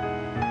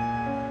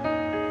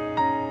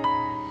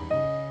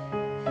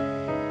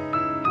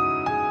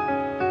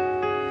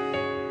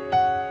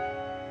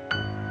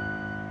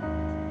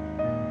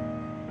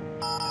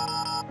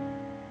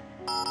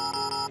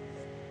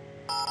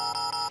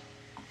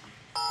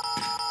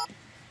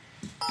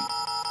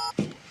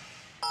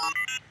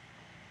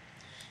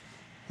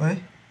喂？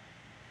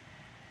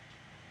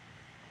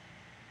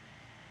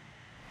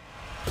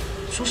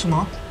说什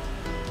么？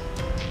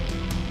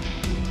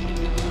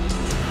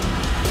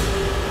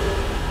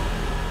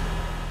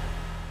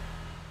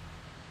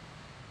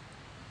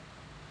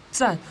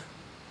赞，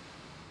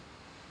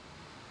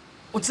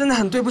我真的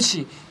很对不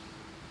起。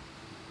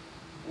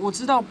我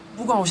知道，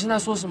不管我现在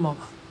说什么，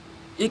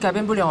也改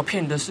变不了我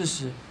骗你的事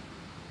实。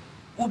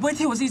我不会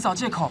替我自己找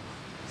借口。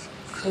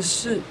可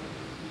是，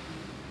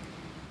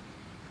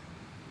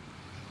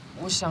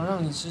我想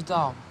让你知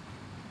道，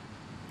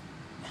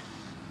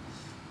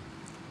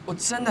我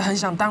真的很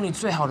想当你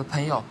最好的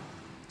朋友，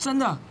真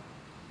的。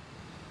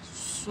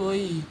所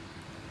以，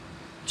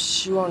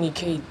希望你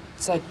可以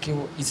再给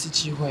我一次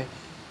机会，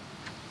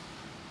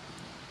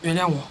原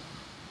谅我。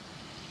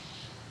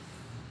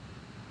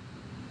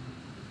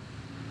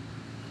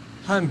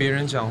和别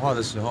人讲话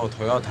的时候，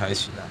头要抬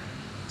起来，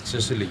这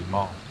是礼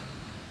貌。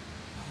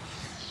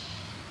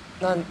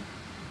那，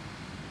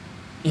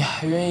你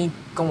还愿意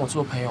跟我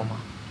做朋友吗？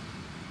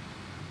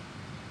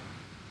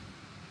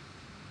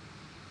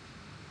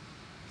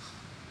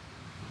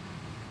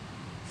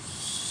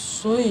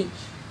所以，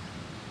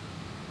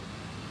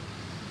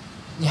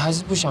你还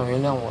是不想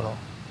原谅我了？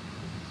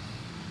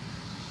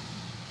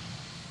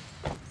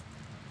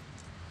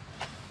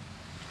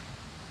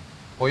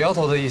我摇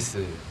头的意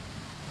思，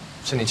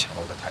是你抢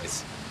了我的台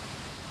词。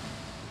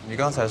你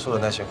刚才说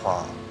的那些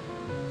话，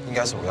应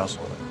该是我要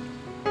说的。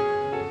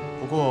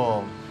不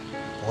过，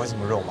我会这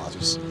么肉麻就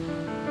是。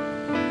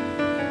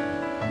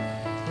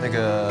那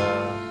个，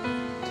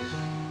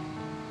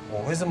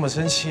我会这么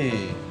生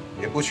气，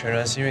也不全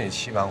然是因为你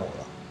欺瞒我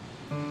了。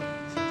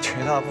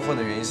绝大部分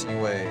的原因是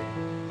因为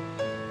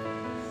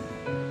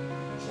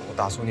我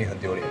打输你很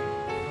丢脸。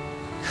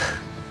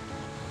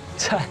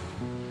菜。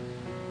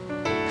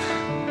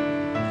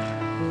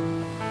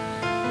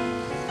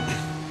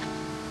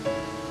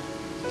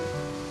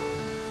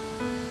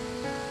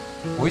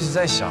我一直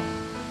在想，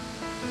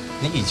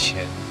你以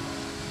前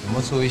有没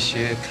有做一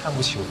些看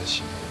不起我的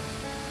行为，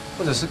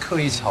或者是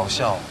刻意嘲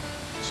笑、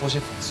说些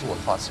讽刺我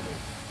的话之类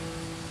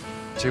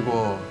的？结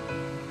果，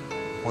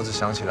我只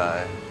想起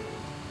来，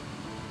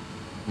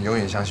你永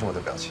远相信我的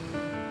表情。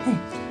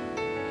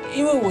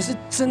因为我是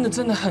真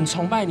的很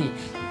崇拜你。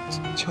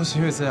就是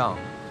因为这样，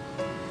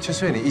就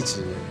是因为你一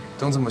直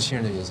都用这么信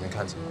任的眼神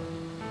看着我，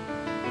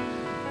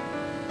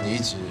你一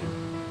直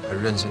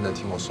很认真的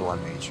听我说完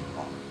每一句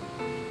话。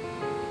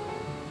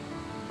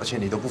而且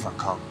你都不反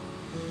抗，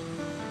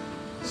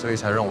所以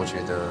才让我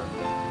觉得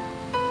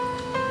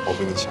我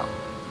比你强。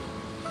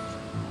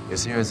也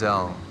是因为这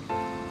样，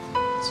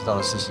知道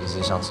了事实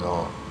真相之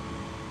后，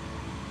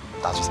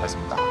打击才这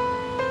么大。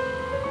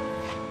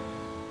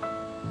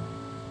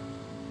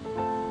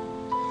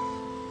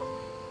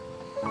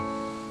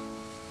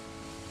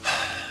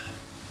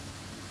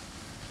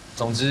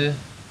总之，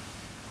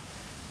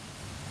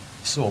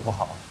是我不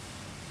好，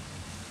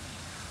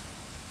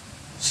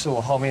是我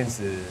好面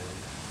子。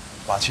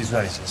把气出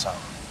在你身上，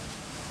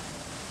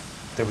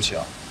对不起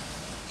啊。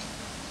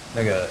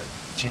那个，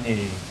请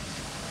你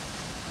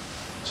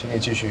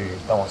继续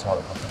当我最好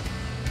的朋友。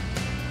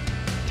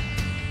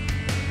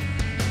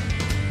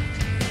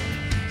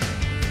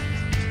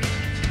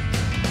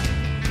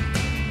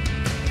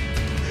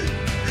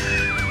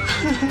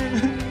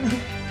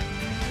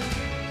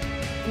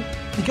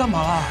你干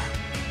嘛啦？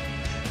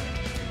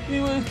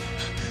因为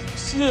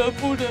失而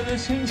复得的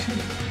心情。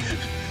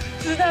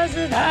实在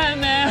是太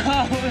美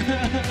好了。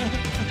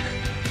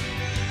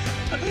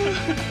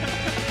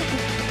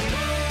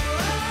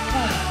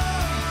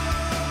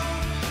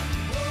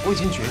我已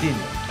经决定了，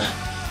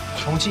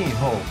从今以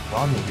后我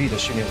要努力的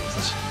训练我自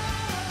己。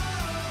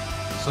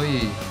所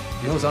以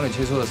以后找你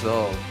切磋的时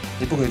候，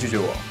你不可以拒绝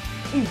我。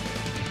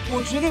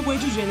我绝对不会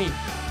拒绝你。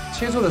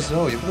切磋的时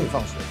候也不可以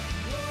放水。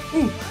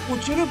我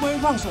绝对不会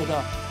放手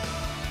的。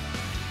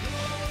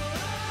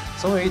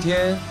总有一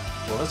天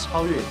我会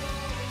超越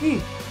你。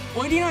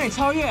我一定让你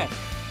超越。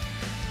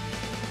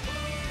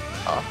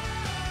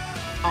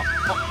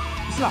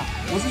不是啊，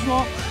我是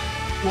说，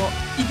我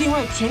一定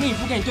会全力以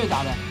赴跟你对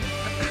打的。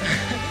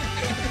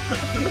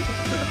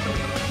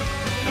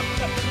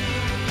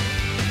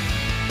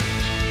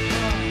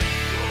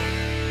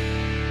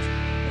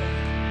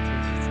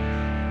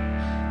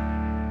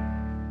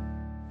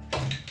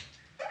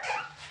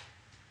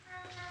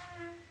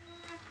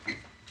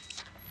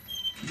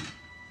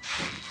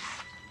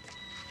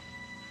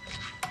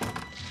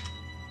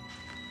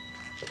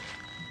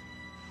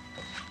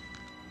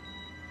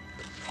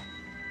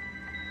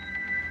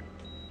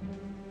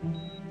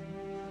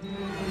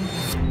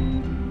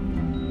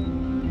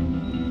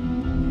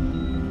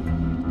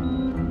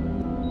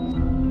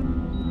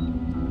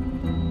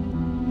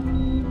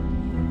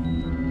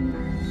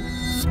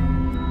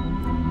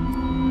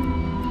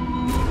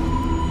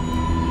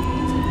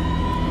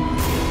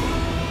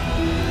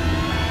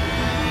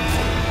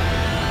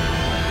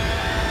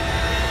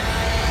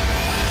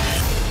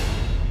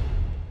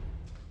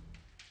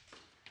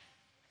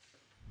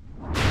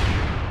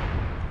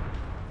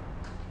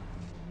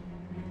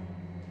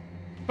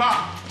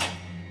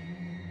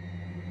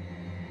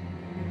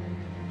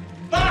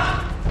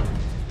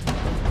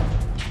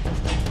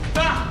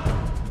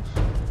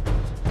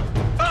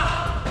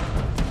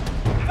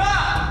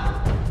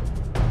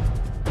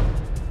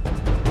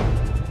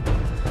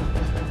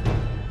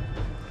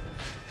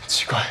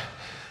奇怪，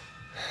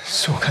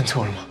是我看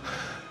错了吗？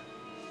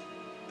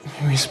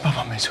明明是爸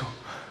爸没错，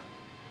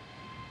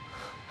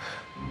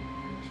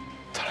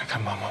他来看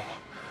妈妈吗？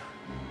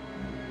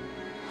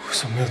为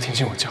什么没有听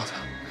见我叫他？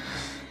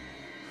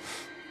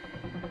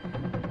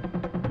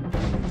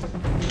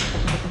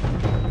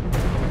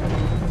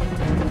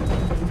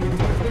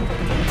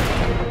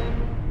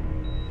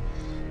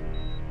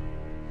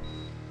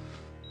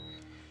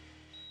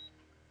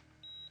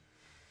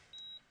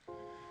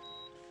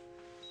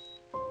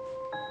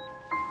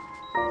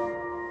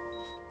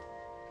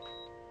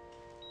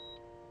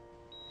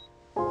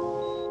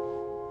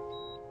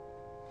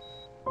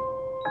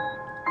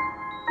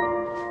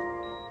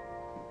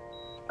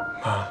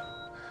妈，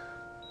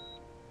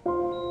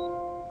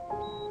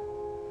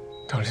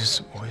到底是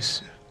怎么回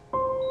事？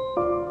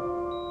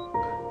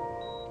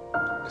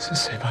是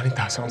谁把你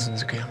打伤成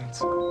这个样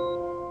子？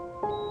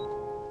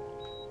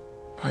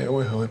爸又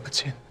为何会不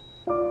见？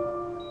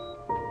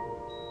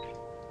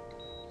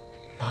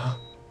妈，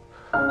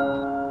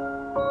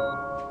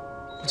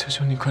我求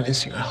求你快点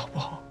醒来好不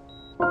好？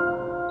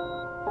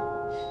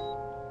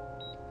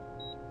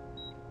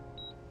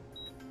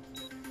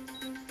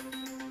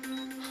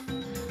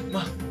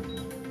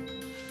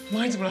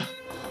妈，你怎么了？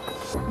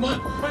妈，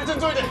你振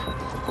作一点！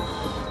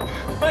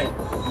妈，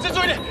你振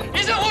作一点！医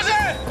生、护士，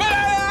快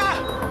来啊！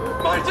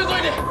妈，你振作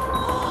一点！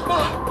妈，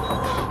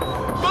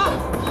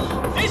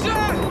医生！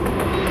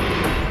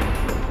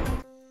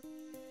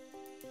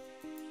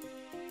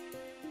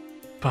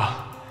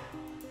爸，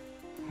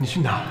你去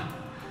哪了？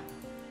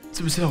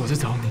知不知道我在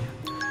找你？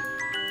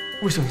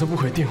为什么都不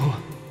回电话？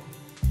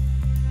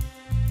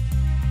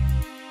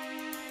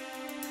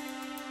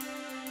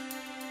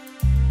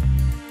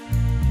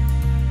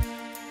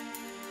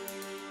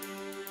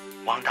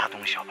王大东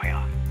小朋友，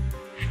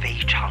非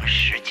常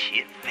时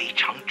期，非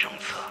常政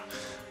策。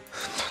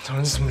当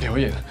然是什么疗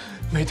演，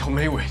没头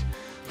没尾。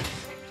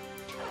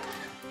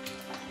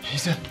医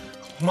生，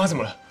我妈怎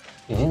么了？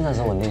已经暂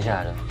时稳定下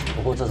来了，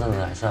不过这阵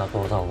子还是要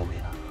多照顾给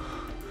她。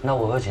那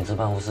我会请值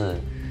班护士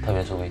特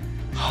别注意。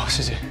好，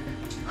谢谢，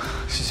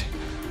谢谢。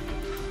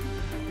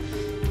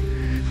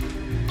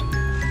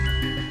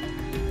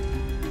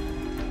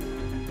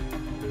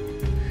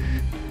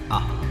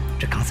啊，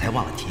这刚才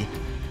忘了提。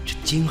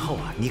今后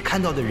啊，你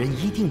看到的人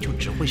一定就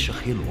只会是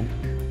黑龙。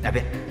哎，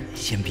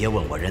先别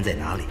问我人在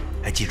哪里。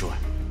哎，记住啊，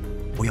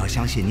不要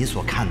相信你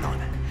所看到的，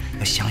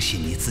要相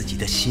信你自己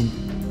的心。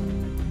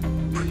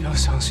不要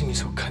相信你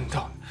所看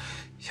到的，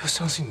要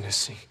相信你的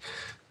心。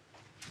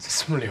这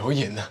什么流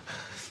言呢？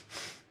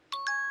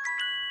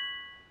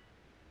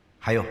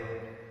还有，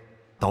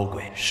刀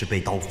鬼是被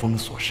刀锋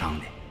所伤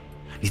的，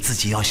你自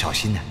己要小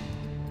心呢。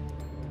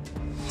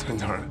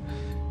当然，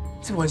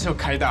这玩笑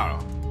开大了。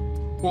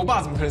我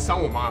爸怎么可能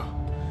伤我妈？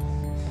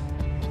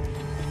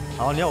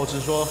好，你要我直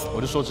说，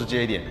我就说直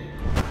接一点。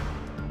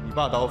你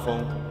爸刀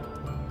锋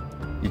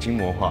已经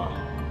魔化了。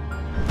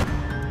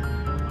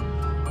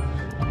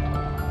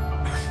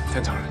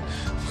探长人，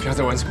不要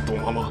再玩什么躲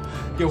猫猫，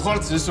有话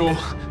直说，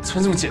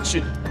传什么简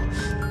讯？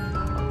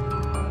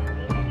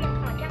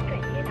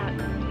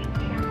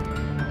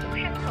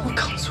我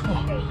搞错，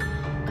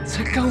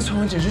才刚传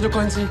完简讯就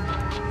关机，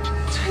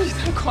这也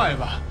太快了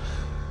吧！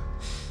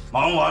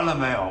忙完了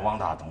没有，王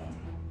大东？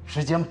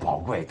时间宝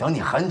贵，等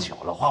你很久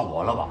了，换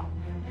我了吧？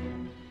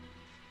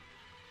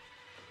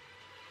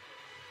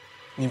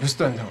你不是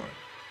断头人，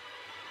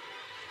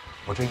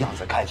我这样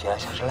子看起来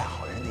像是烂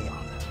好人的样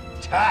子。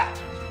切！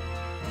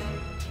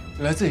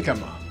你来这里干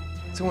嘛？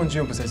曾文君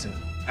又不在这。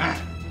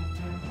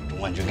钟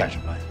万军干什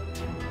么？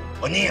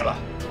我腻了。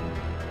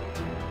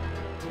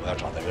我要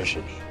找的人是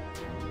你。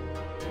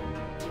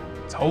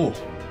找我？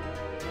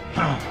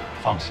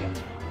放心吧，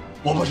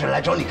我不是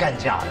来找你干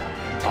架的，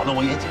搞得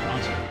我也紧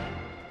张起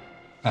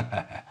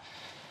来。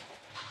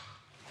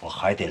我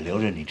还得留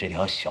着你这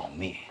条小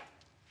命，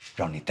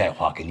让你带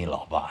话给你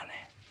老爸呢。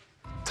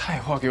带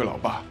话给我老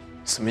爸？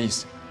什么意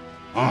思？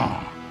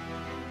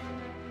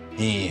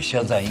你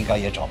现在应该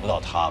也找不到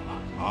他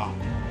吧？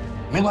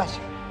没关系，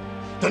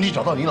等你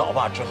找到你老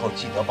爸之后，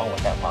记得帮我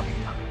带话给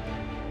他，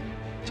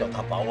叫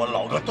他把我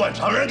老哥断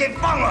肠人给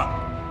放了。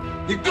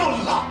你告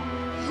诉他，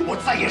我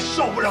再也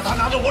受不了他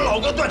拿着我老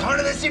哥断肠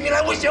人的性命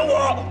来威胁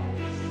我。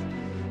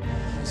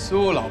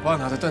说我老爸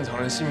拿着断肠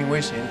人的性命威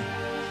胁你？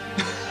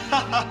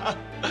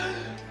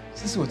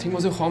这是我听过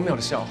最荒谬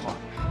的笑话。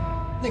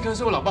那个人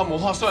是我老爸魔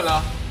化算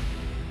了。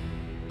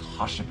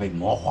他是被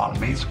魔化了，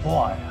没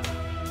错呀。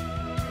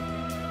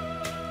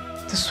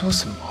在说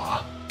什么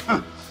啊？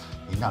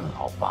你那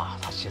老爸，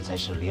他现在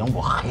是连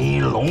我黑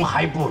龙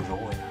还不如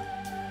呀！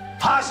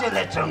他现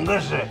在整个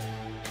是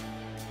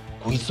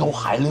贵州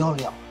海了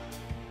了，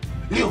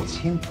六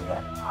亲不认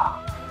啊！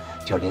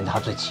就连他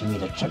最亲密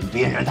的枕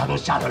边人，他都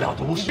下得了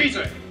毒手。闭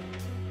嘴！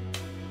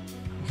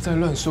你再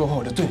乱说话，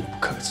我就对你不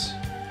客气。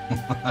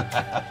看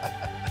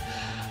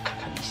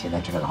看你现在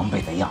这个狼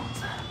狈的样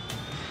子，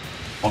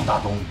王大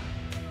东，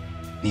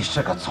你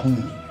是个聪明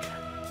人，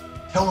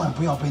千万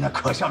不要被那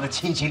可笑的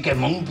亲情给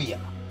蒙蔽了。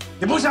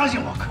你不相信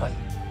我可以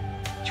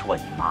去问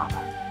你妈妈，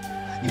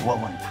你问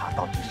问她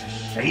到底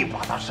是谁把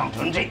她伤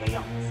成这个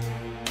样子。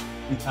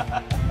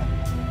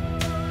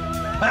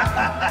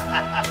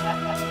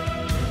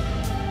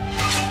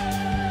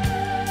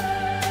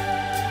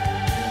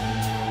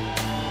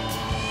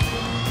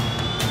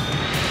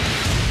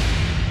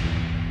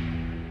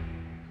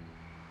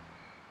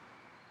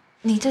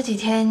你这几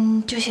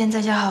天就先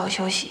在家好好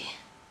休息，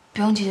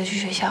不用急着去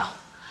学校，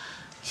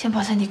先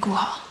把身体顾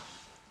好。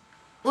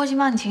我已经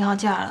帮你请好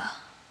假了，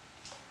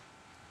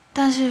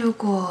但是如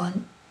果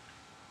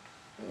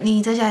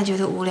你在家里觉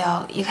得无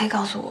聊，也可以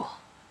告诉我，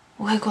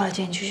我可以过来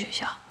接你去学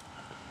校。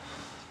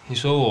你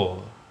说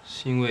我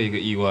是因为一个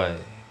意外，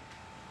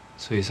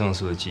所以丧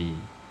失了记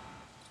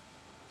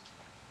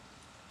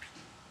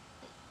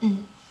忆？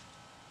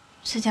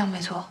是这样没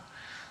错，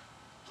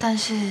但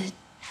是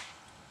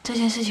这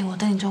件事情我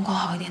等你状况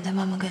好一点再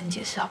慢慢跟你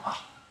解释，好不好？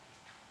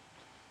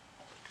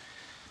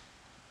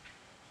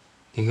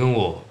你跟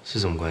我是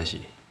什么关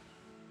系？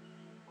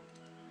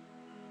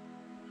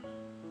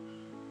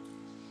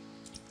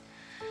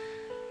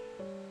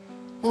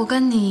我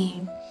跟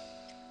你，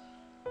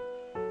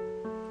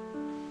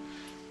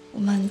我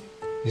们……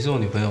你是我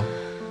女朋友？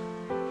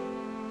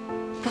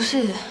不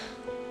是，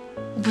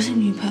我不是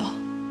你女朋友。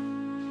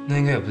那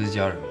应该也不是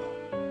家人吧？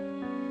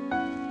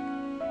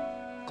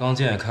刚刚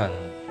进来看，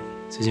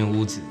这间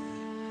屋子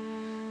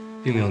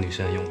并没有女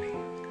生的用品，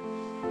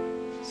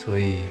所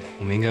以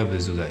我们应该不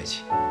是住在一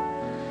起。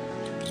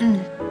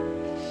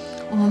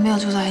我们没有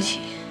住在一起，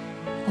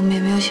我们也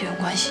没有血缘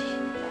关系，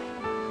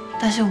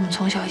但是我们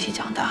从小一起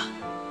长大，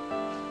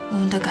我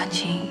们的感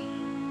情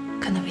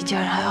可能比家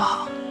人还要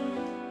好。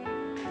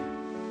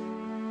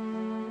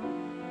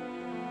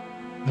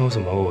那为什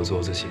么要为我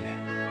做这些？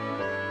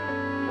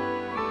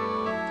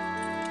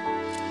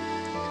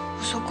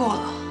我说过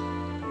了，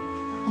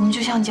我们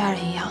就像家人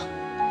一样。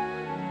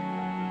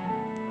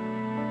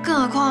更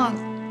何况，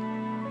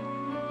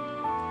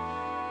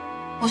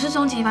我是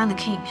终极班的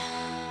King，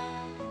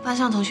 班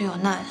上同学有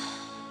难，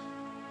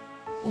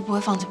我不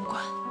会放着不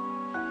管。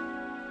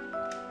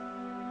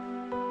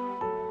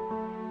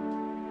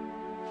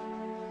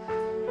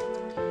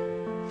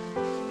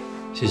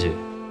谢谢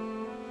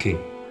 ，King。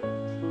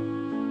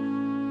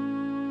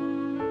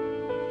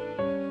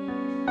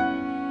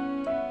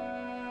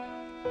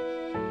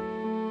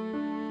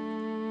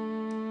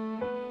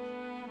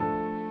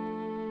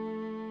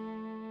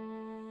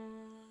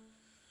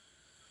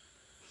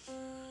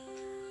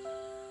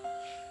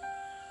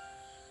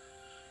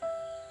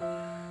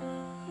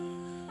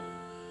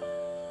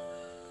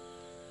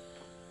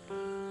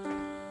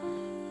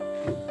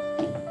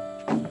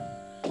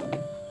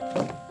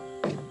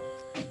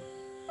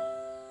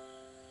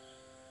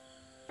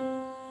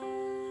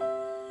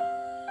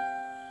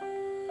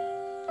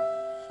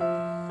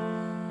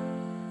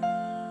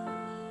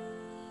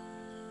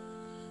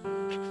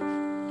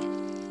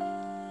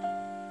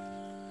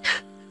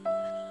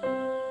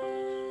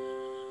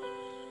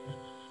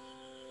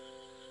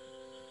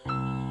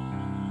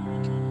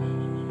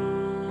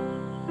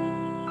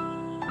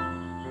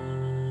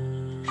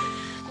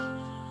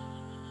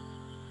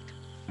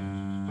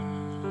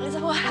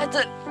我还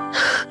在，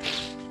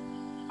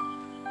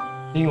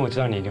因为我知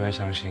道你一定会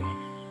伤心。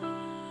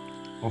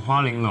我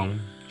花玲珑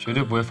绝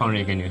对不会放任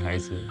一个女孩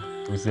子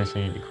独自在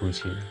深夜里哭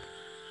泣的。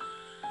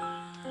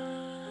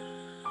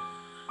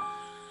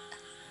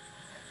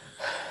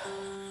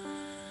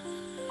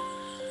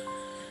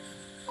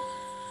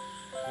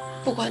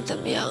不管怎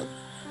么样，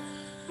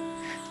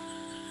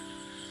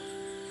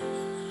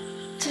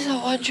至少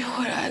万钧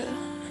回来了。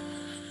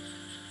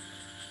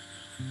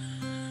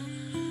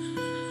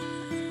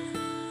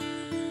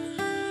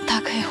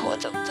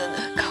种真的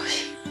很高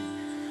兴。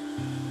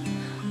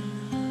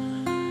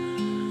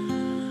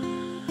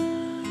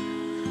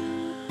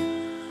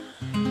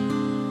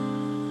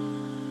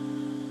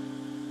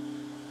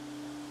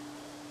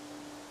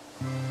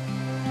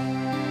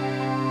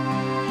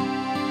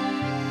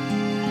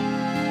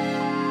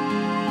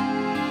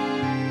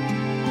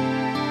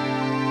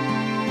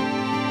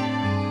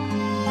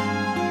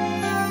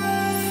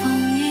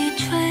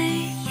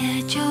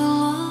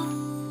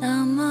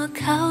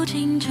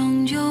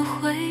终究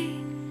会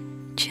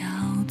交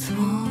错，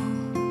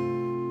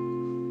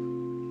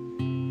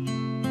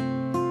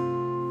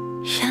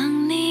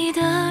像你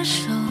的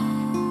手，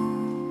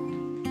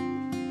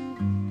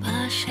把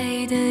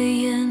谁的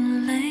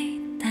眼泪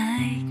带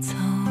走，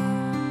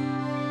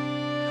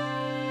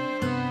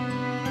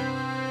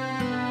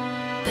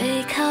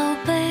背靠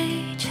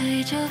背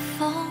吹着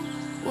风，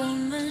我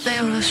们没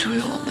有了属于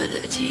我们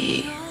的记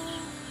忆。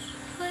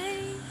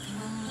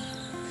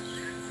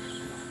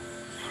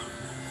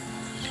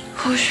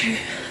或许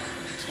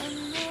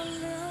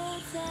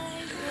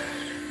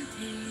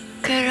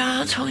可以让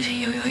他重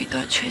新拥有一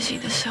段全新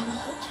的生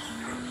活，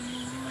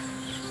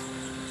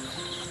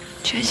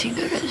全新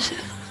的人生。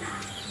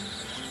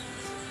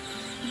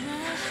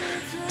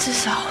至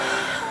少，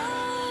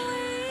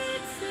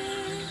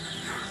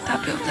他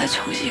不用再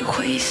重新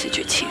回忆失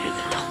去亲人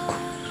的痛苦，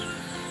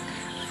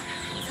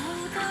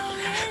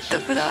得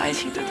不到爱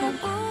情的痛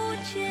苦。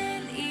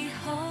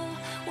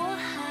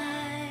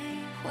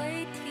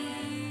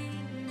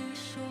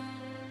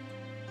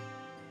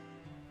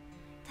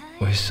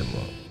为什么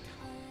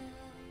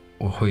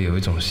我会有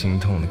一种心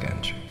痛的感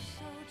觉？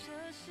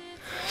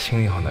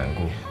心里好难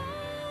过。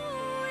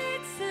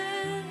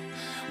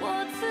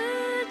我自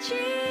己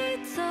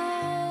走，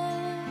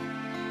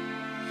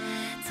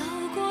走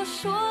过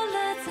说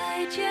了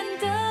再见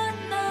的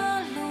那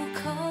路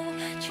口，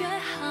却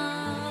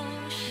好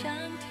想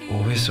听。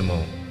我为什么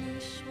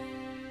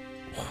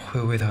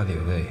会为他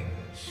流泪？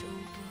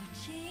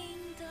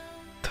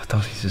他到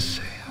底是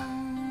谁啊？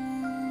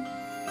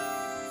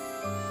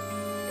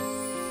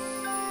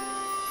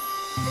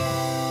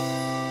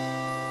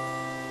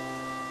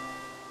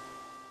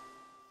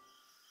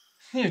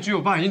你也觉得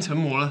我爸已经成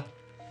魔了？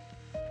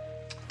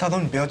大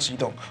东，你不要激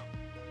动，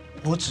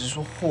我只是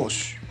说或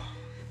许嘛。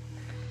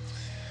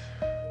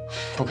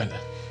不可能。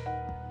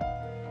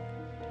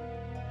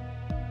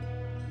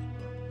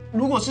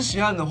如果是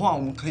血案的话，我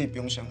们可以不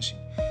用相信。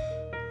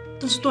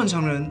但是断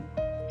肠人，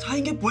他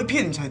应该不会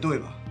骗你才对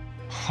吧？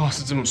话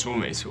是这么说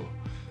没错，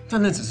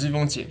但那只是一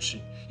封简讯，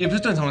也不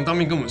是断肠人当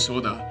面跟我们说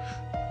的。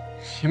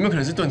有没有可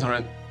能是断肠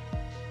人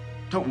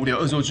他无聊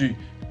恶作剧？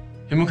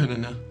有没有可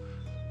能呢？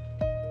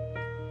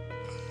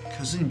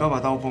可是你爸爸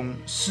刀锋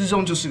失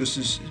踪就是个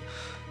事实，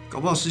搞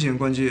不好事情的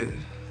关键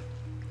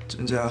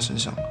真在他身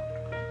上。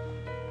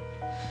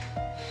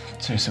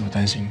这也是我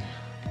担心的。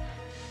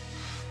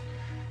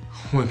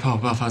我也怕我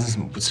爸发生什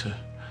么不测，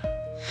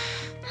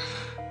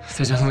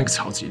再加上那个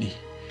曹吉利，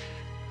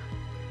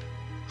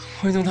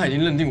万一中他已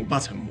经认定我爸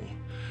成魔，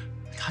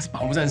他是保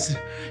护战士，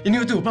一定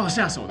会对我爸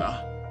下手的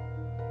啊。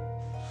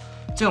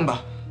这样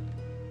吧，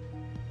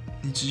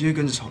你直接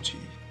跟着曹吉利，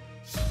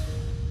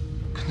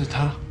跟着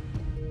他？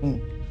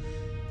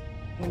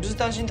你不是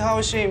担心他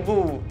会先一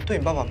步对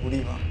你爸爸不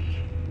利吗？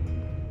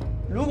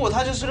如果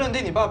他就是认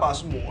定你爸爸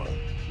是魔了，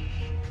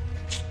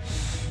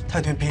他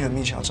一定拼了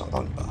命想要找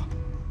到你爸。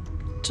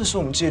这时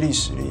候我们借力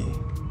使力，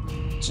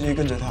直接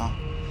跟着他，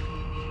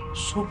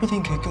说不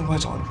定可以更快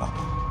找到你爸爸。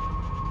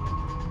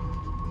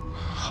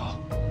好，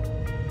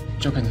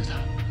就跟着他，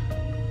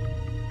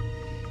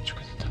就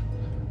跟着他。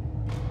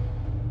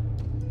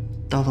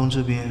大东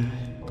这边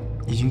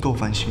已经够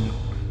烦心了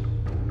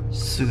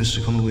，4个时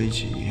空的危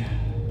机，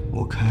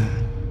我看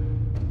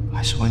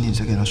还是晚点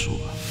再跟他说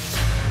吧。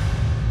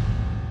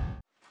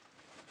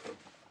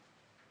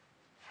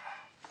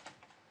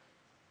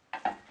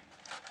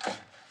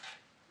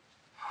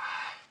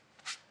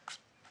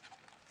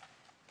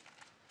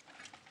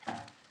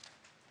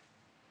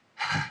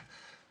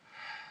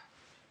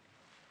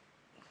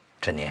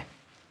这你，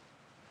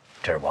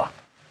这是我，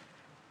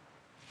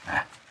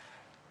哎，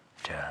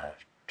这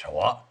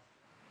我，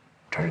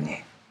这是你，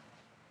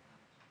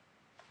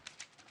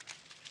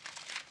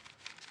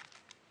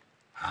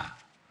啊，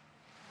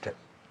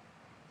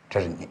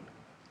这是你，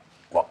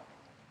我，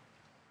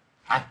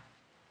哎，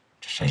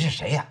这谁是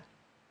谁呀？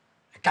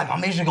干嘛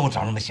没事跟我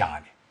长这么像啊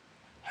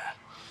你？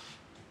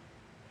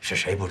是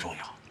谁不重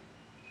要，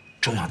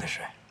重要的是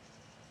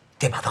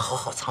得把它好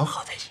好藏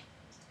好才行。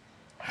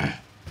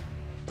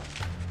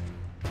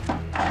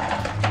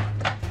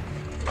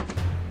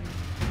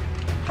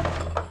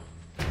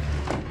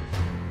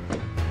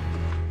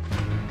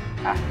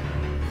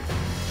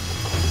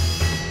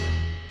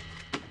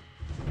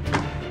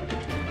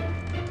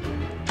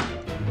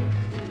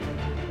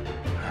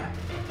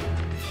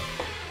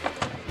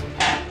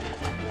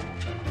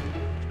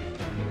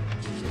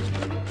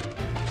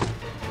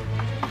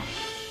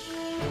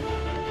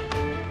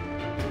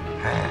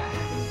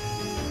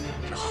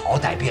好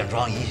歹变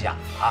装一下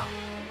啊，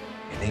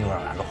免得又让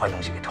俺的坏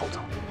东西给偷走。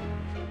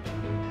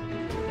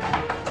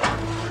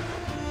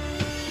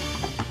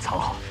藏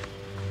好，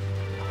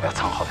我要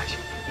藏好才行。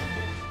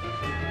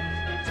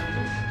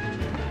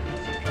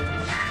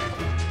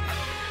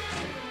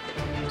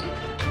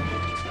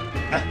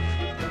哎，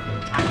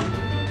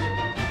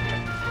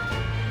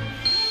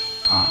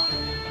啊，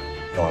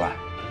有了，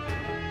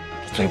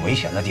最危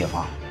险的地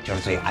方就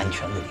是最安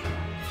全的地方。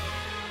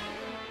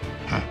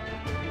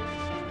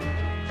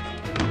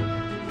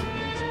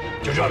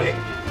就这里。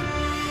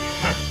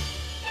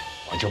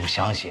我就不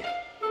相信，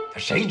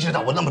谁知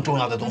道我那么重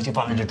要的东西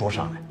放在这桌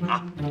上来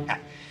啊？哎，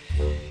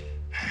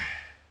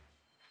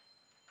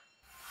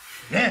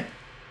人，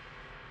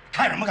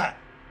看什么看？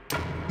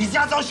你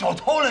家遭小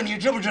偷了，你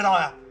知不知道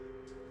呀？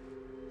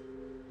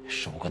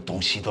收个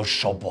东西都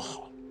收不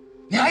好，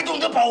你还懂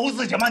得保护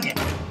自己吗？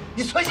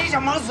你存心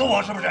想忙死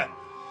我是不是？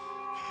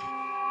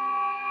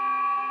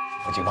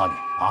我警告你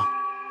啊，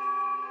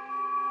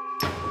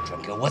不准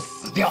给我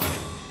死掉，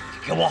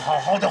给我好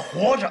好的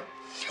活着。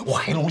我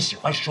黑龙喜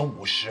欢收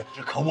武尸，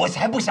可我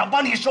才不想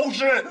帮你收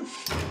尸。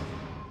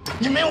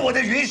你没有我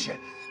的允许，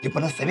你不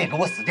能随便给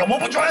我死掉，我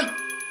不准。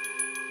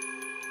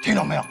听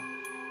到没有？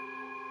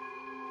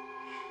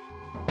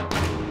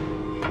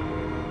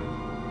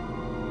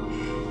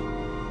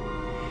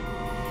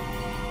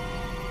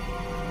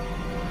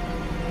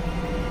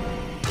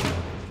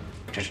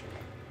这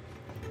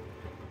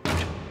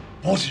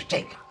不是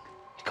这个，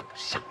这个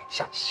下面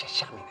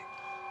那个。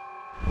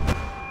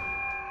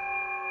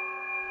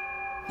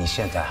你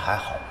现在还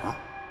好吗？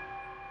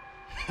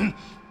哼，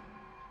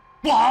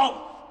不好！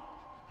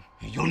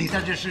有你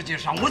在这世界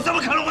上，我怎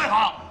么可能会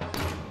好？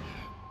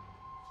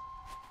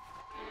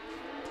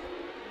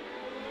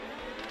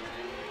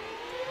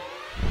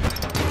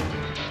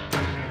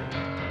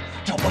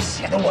这我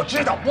写的我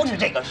知道，不是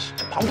这个，是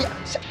这旁边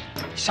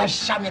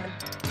下面的。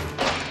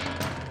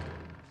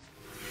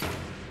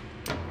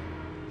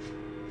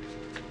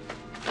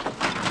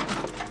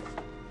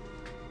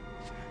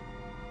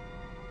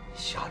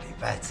下礼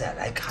拜再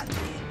来看你，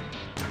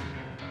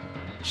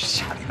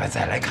下礼拜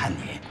再来看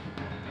你，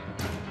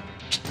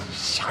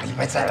下礼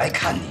拜再来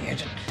看你，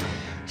这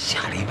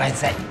下礼拜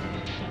再。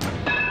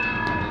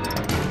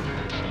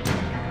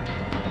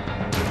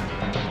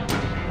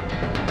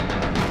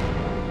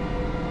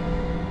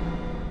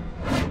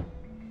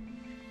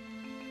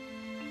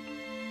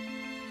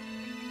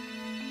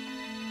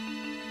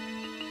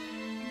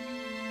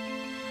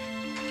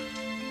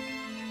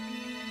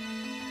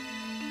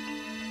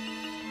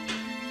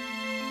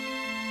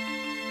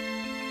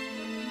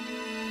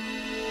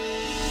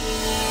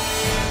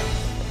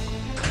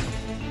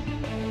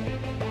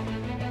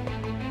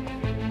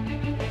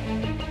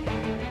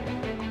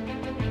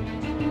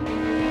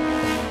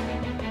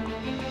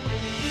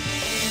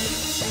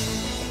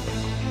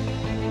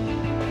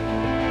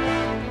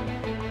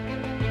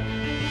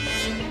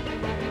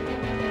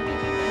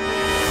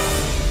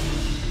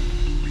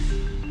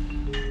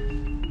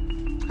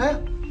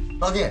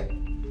老弟，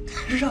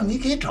让你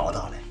给找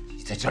到了，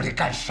你在这里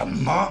干什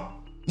么？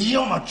你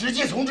要么直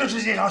接从这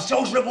世界上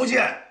消失不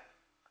见，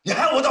你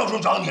还我到处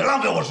找你，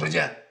浪费我时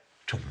间。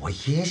这我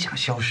也想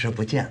消失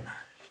不见呢，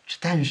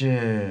但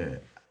是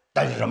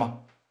什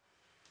么？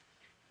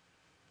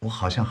我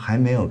好像还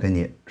没有跟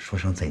你说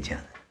声再见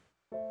呢。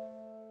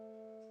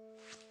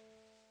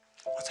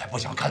我才不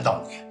想看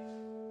到你，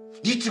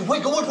你只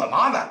会给我惹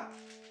麻烦。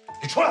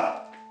你出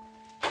来！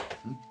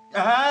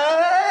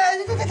哎，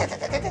对，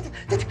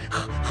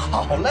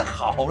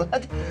好了，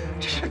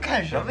这是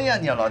干什么呀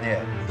你老弟？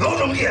老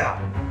兄弟，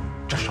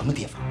这什么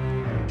地方？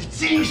这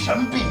精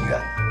神病院，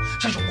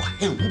这是我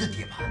黑龙的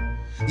地盘，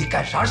你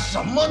干啥什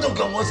么都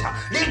跟我抢，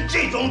连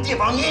这种地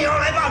方你也要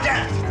来霸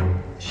占？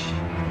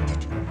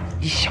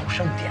你小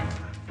声点，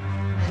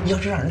你要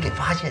是让人给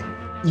发现，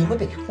你会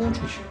被轰出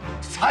去。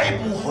才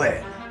不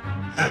会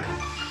呢！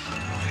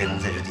黑龙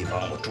在这地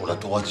方我住了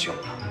多久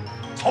了？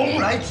从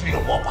来只有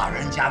我把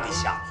人家给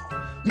吓跑，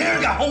没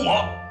人敢轰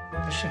我。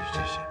是，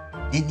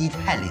你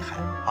太厉害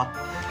了啊！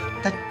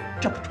但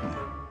这不重要，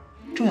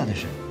重要的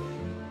是，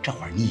这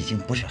会儿你已经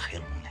不是黑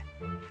龙了，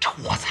这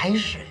我才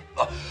是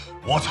啊！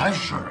我才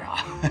是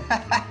啊！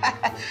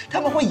他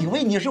们会以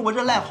为你是我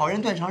这烂好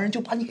人、断肠人，就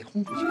把你给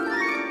轰出去。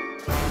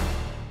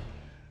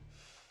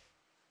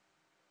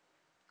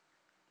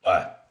喂，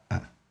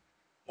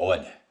我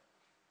问你，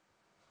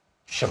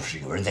是不是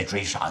有人在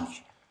追杀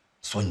你？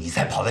所以你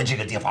才跑在这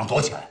个地方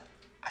躲起来。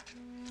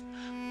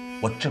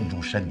我郑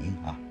重声明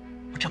啊，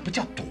我这不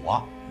叫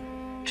躲，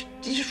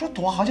这一说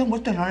躲，好像我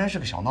断肠人是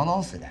个小孬孬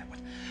似的。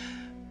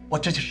我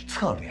这就是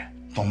策略，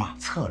懂吗？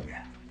策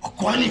略，我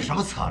管你什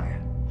么策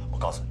略。我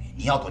告诉你，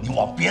你要躲，你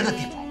往别的地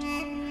方躲。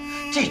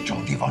这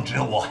种地方只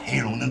有我黑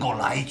龙能够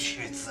来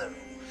去自如。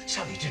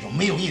像你这种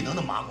没有异能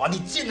的麻瓜，你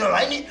进得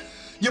来，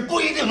你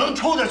不一定能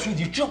出得去，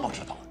你知不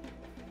知道？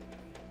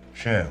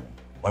是。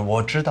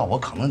我知道我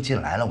可能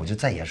进来了，我就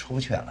再也出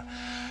不去了。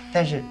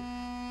但是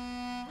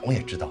我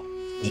也知道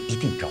你一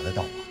定找得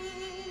到我。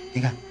你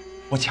看，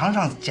我墙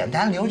上简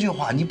单留句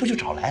话，你不就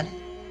找来了？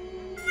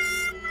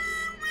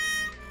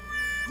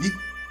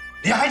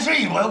你还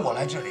真以为我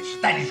来这里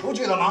是带你出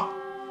去的吗？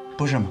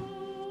不是吗？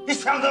你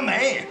想得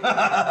美！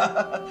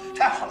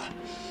太好了，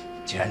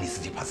既然你自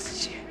己把自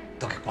己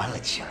都给关了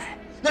起来，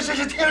那真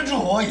是天助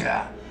我也。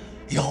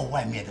以后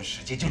外面的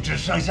世界就只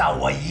剩下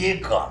我一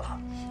个了。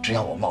只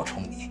要我冒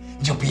充你，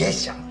你就别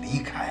想离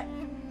开。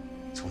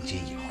从今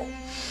以后，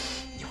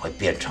你会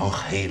变成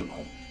黑龙，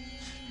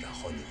然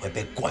后你会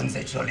被关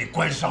在这里，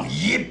关上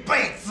一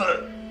辈子。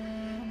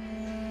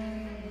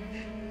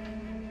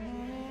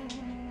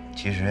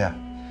其实呀，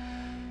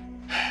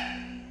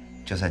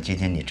就算今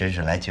天你真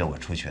是来接我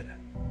出去的，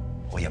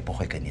我也不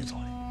会跟你走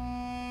的。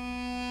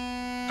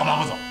干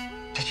嘛不走？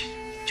这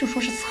就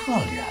说是策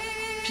略了，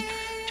这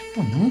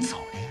不能走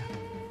的呀。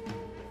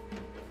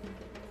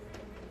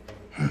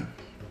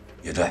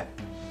也对，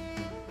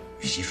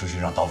与其出去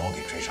让刀锋给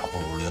追上，不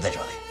如留在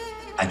这里，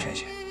安全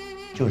些。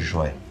就是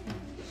说呀，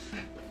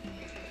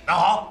那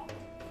好，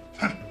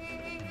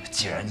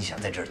既然你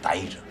想在这儿待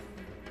着，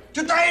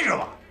就待着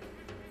吧。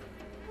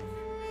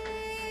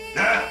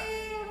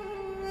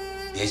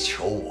别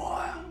求我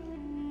呀，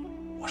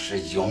我是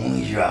永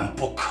远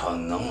不可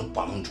能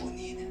帮助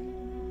你的。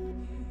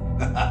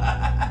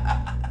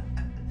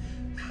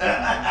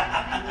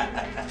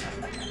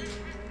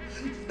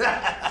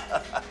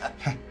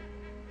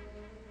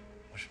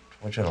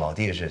我这老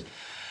弟是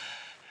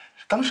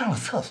刚上了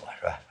厕所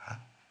是吧？啊，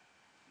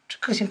这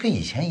个性跟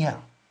以前一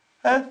样，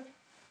啊，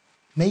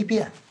没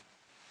变。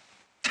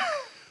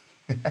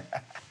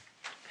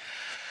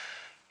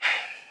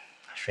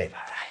睡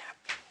吧，哎呀。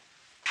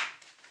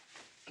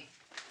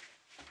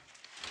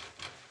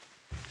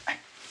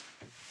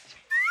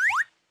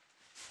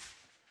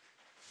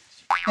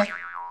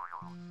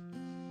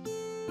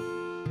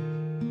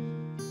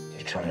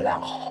你这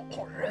烂好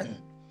人，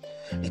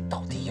你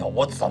到底要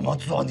我怎么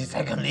做，你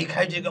才肯离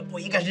开这个不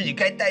应该是你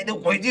该待的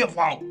鬼地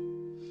方？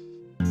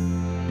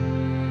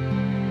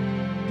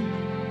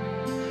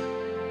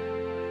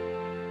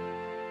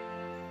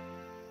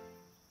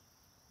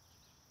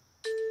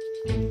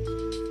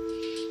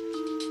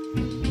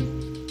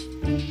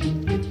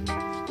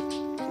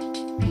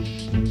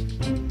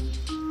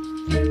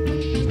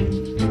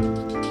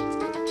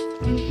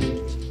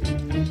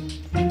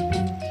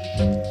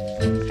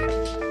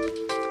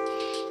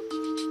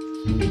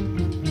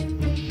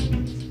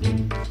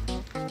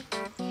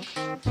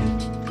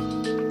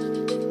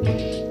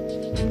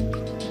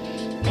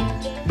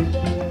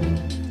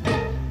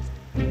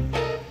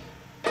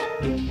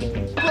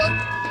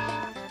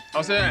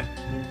老师，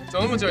走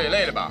那么久也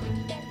累了吧？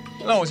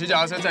让我骑脚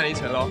踏车载你一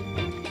程喽。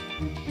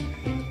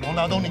王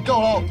大东，你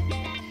够喽，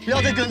不要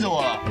再跟着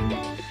我了。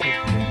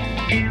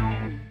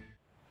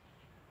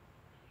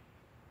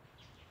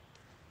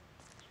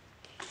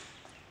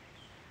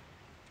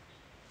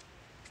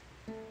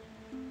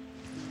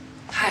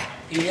嗨，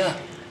雨儿，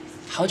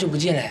好久不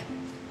见嘞。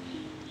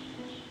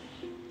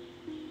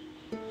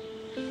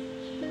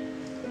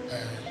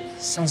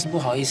上次不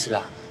好意思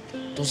啦，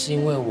都是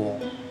因为我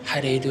害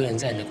了一堆人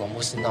在你的广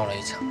播室闹了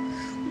一场。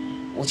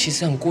我其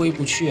实很过意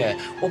不去哎，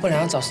我本来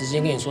要找时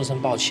间跟你说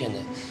声抱歉的，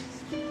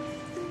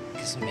可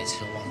是每次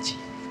都忘记。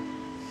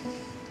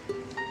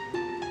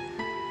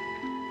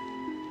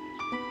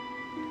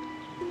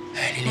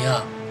哎，玲玲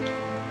啊，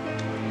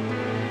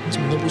你怎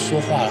么都不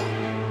说话了？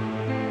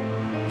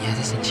你还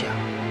在生气啊？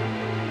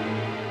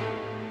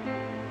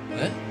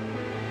哎，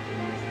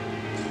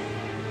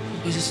会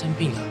不会是生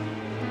病啊？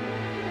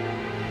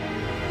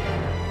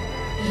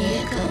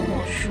别跟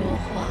我说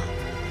话，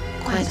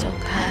快走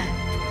开！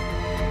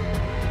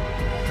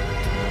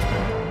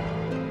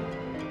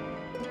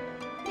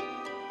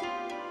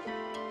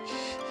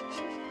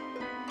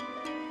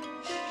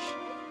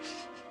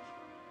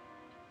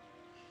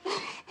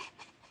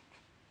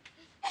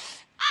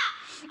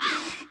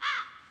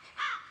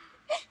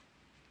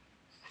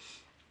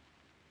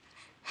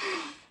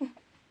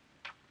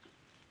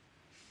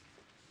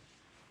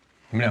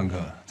你们两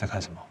个在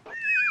看什么？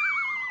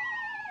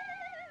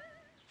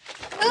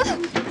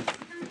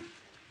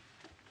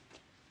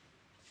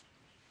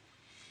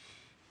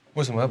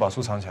为什么要把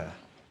书藏起来？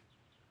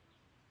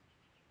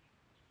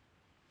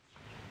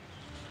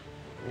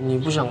你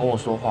不想跟我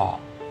说话？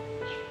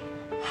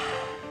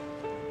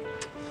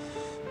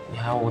你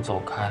还要我走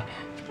开？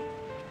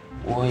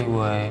我以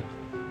为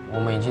我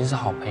们已经是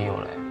好朋友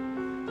了。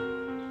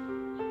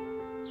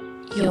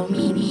有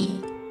秘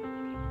密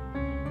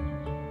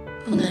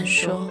不能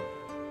说。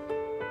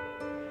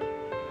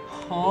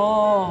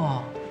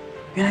哦，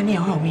原来你也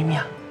会有秘密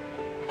啊！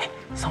哎，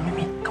什么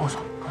秘密？跟我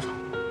说，跟我说。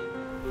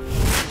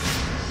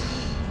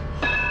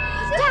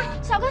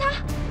小哥他，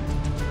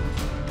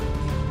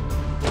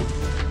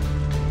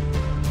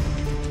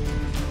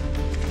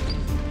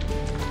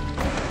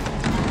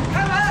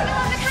开门！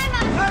开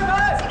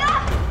门！几个？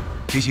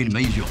提醒你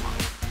们一句话，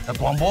那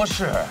广播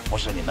室不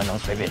是你们能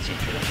随便进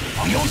去的地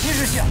方，尤其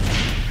是现在，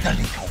那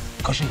里头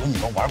可是有你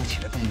们玩不起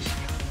的东西。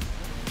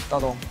大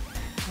东，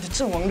你的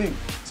阵亡率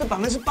是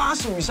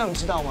85%以上，你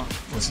知道吗？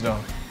我知道，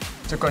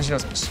这关系到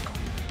整个时空，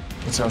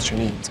我只要全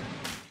力以赴。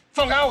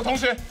放开我同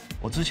学！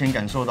我之前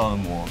感受到的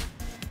魔，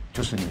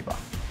就是你吧？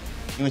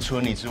因为除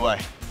了你之外，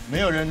没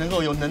有人能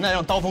够有能耐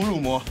让刀锋入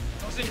魔。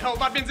都是你害我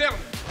爸变这样的。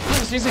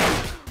心是你，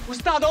我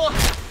是大东啊！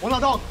王大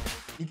东，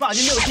你爸已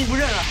经6心不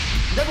认了，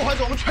你再不还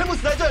手，我们全部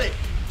死在这里！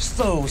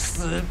受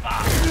死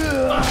吧！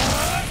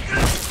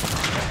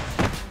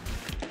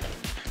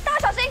大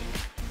家小心！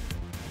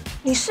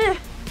你是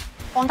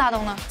王大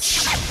东呢？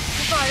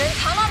你把人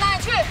藏到哪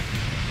里去？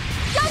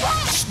交出！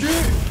巨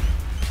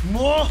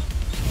魔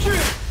巨为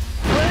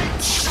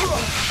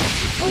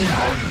不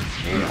好一提，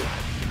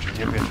直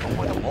接变成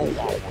我的谋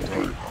划部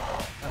队了。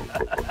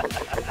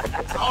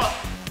糟了，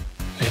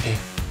雷霆，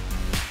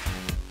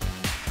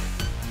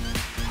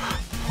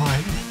我爱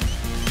你。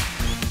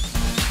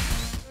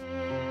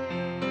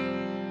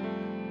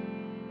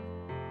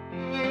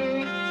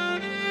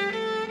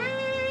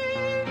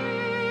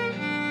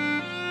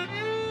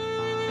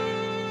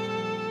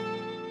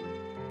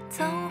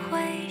总会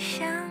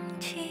想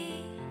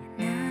起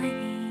那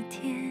一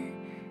天，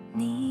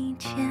你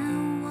牵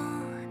我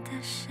的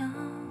手，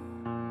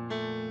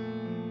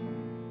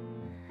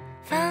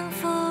仿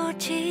佛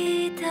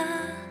记得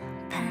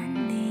盼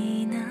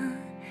你能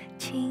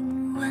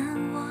亲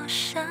吻我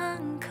伤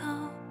口。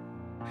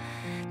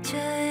这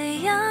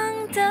样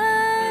的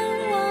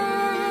我，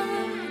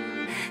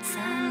洒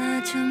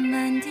了这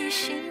满地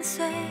心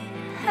碎，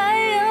还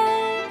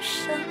有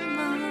什么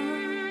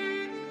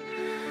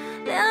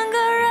？2个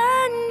人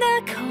的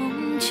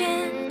空间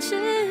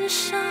只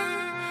剩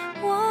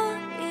我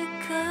一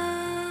个，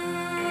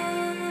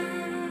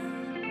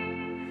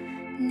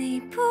你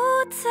不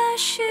再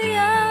需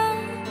要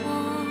我，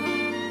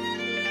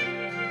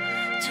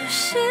这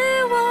是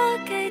我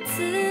给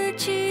自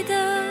己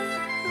的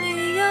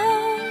理由，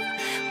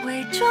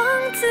伪装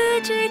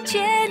自己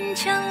坚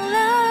强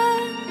了，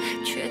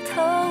却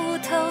偷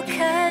偷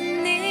看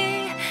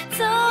你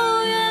走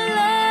远了。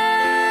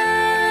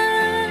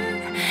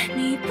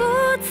不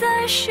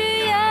再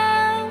需要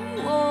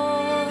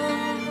我，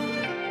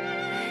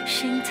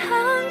心疼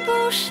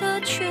不舍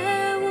却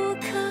无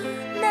可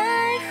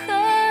奈何，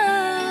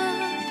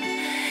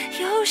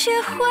有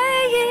些回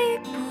忆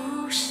不